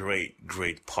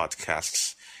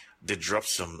podcasts. They drop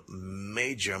some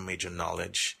major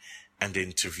knowledge, and they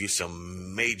interview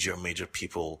some major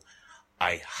people.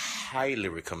 I highly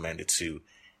recommend it to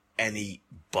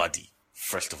anybody,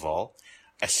 first of all,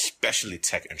 especially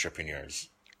tech entrepreneurs.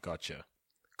 Gotcha.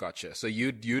 So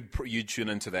you'd tune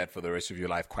into that for the rest of your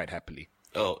life quite happily.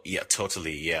 Oh, yeah,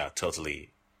 totally.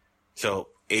 So,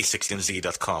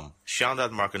 a16z.com. Shout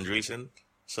out Mark Andreessen.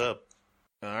 What's up?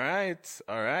 All right.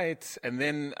 And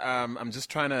then I'm just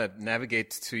trying to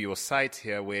navigate to your site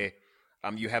here where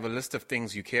you have a list of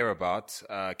things you care about.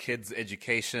 Kids'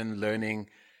 education,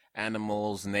 learning,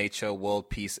 animals, nature,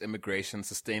 world peace, immigration,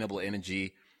 sustainable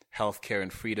energy, healthcare,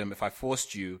 and freedom. If I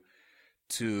forced you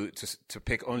to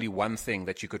pick only one thing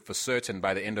that you could for certain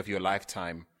by the end of your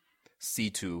lifetime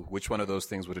see to, which one of those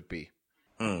things would it be?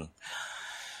 I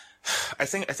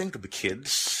think it would be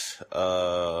kids.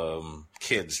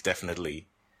 Kids, definitely.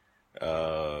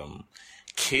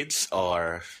 Kids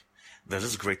are. There's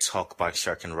this great talk by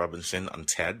Sir Ken Robinson on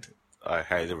TED. I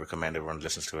highly recommend everyone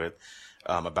listens to it.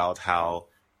 About how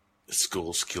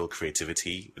schools kill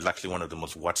creativity. It's actually one of the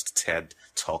most watched TED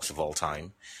talks of all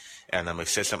time. And it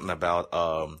says something about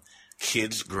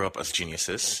kids grow up as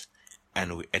geniuses,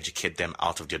 and we educate them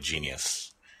out of their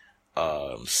genius.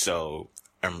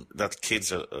 That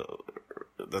kids are.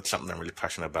 That's something I'm really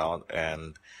passionate about,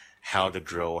 and how to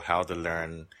grow, how to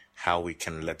learn, how we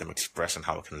can let them express, and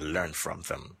how we can learn from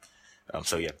them.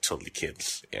 Totally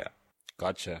kids. Yeah.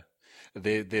 Gotcha.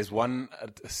 There's one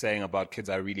saying about kids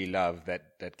I really love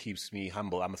that keeps me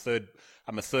humble. I'm a third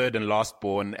and last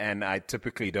born, and I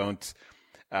typically don't.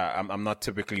 I'm not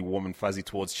typically warm and fuzzy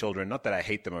towards children. Not that I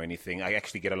hate them or anything. I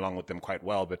actually get along with them quite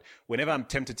well. But whenever I'm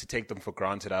tempted to take them for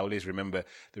granted, I always remember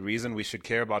the reason we should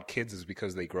care about kids is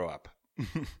because they grow up.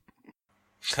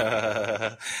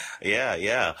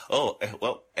 Yeah. Oh,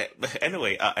 well,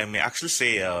 anyway, I may actually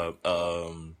say,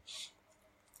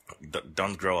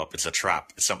 don't grow up. It's a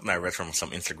trap. It's something I read from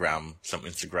some Instagram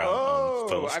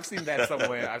post. I've seen that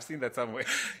somewhere.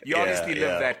 You obviously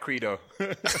live that credo.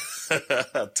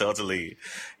 Totally.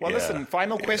 Well, listen,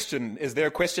 final question. Is there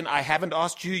a question I haven't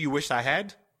asked you wish I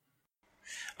had?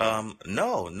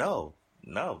 No.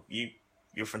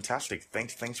 You're fantastic.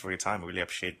 Thanks for your time. I really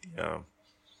appreciate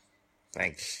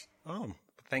thanks. Oh,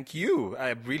 thank you.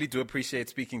 I really do appreciate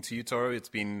speaking to you, Toro. It's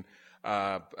been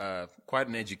quite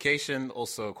an education,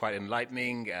 also quite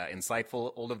enlightening,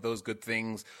 insightful, all of those good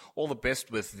things. All the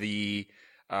best with the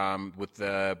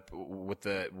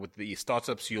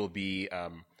startups you'll be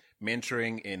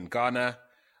mentoring in Ghana.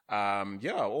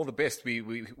 All the best.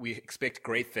 We expect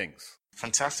great things.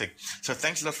 Fantastic. So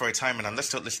thanks a lot for your time, and let's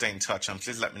totally stay in touch.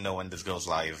 Please let me know when this goes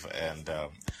live, and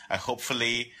I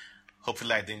hopefully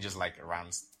I didn't just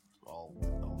rant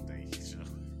all day. So.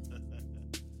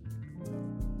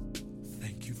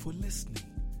 Thank you for listening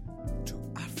to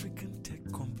Africa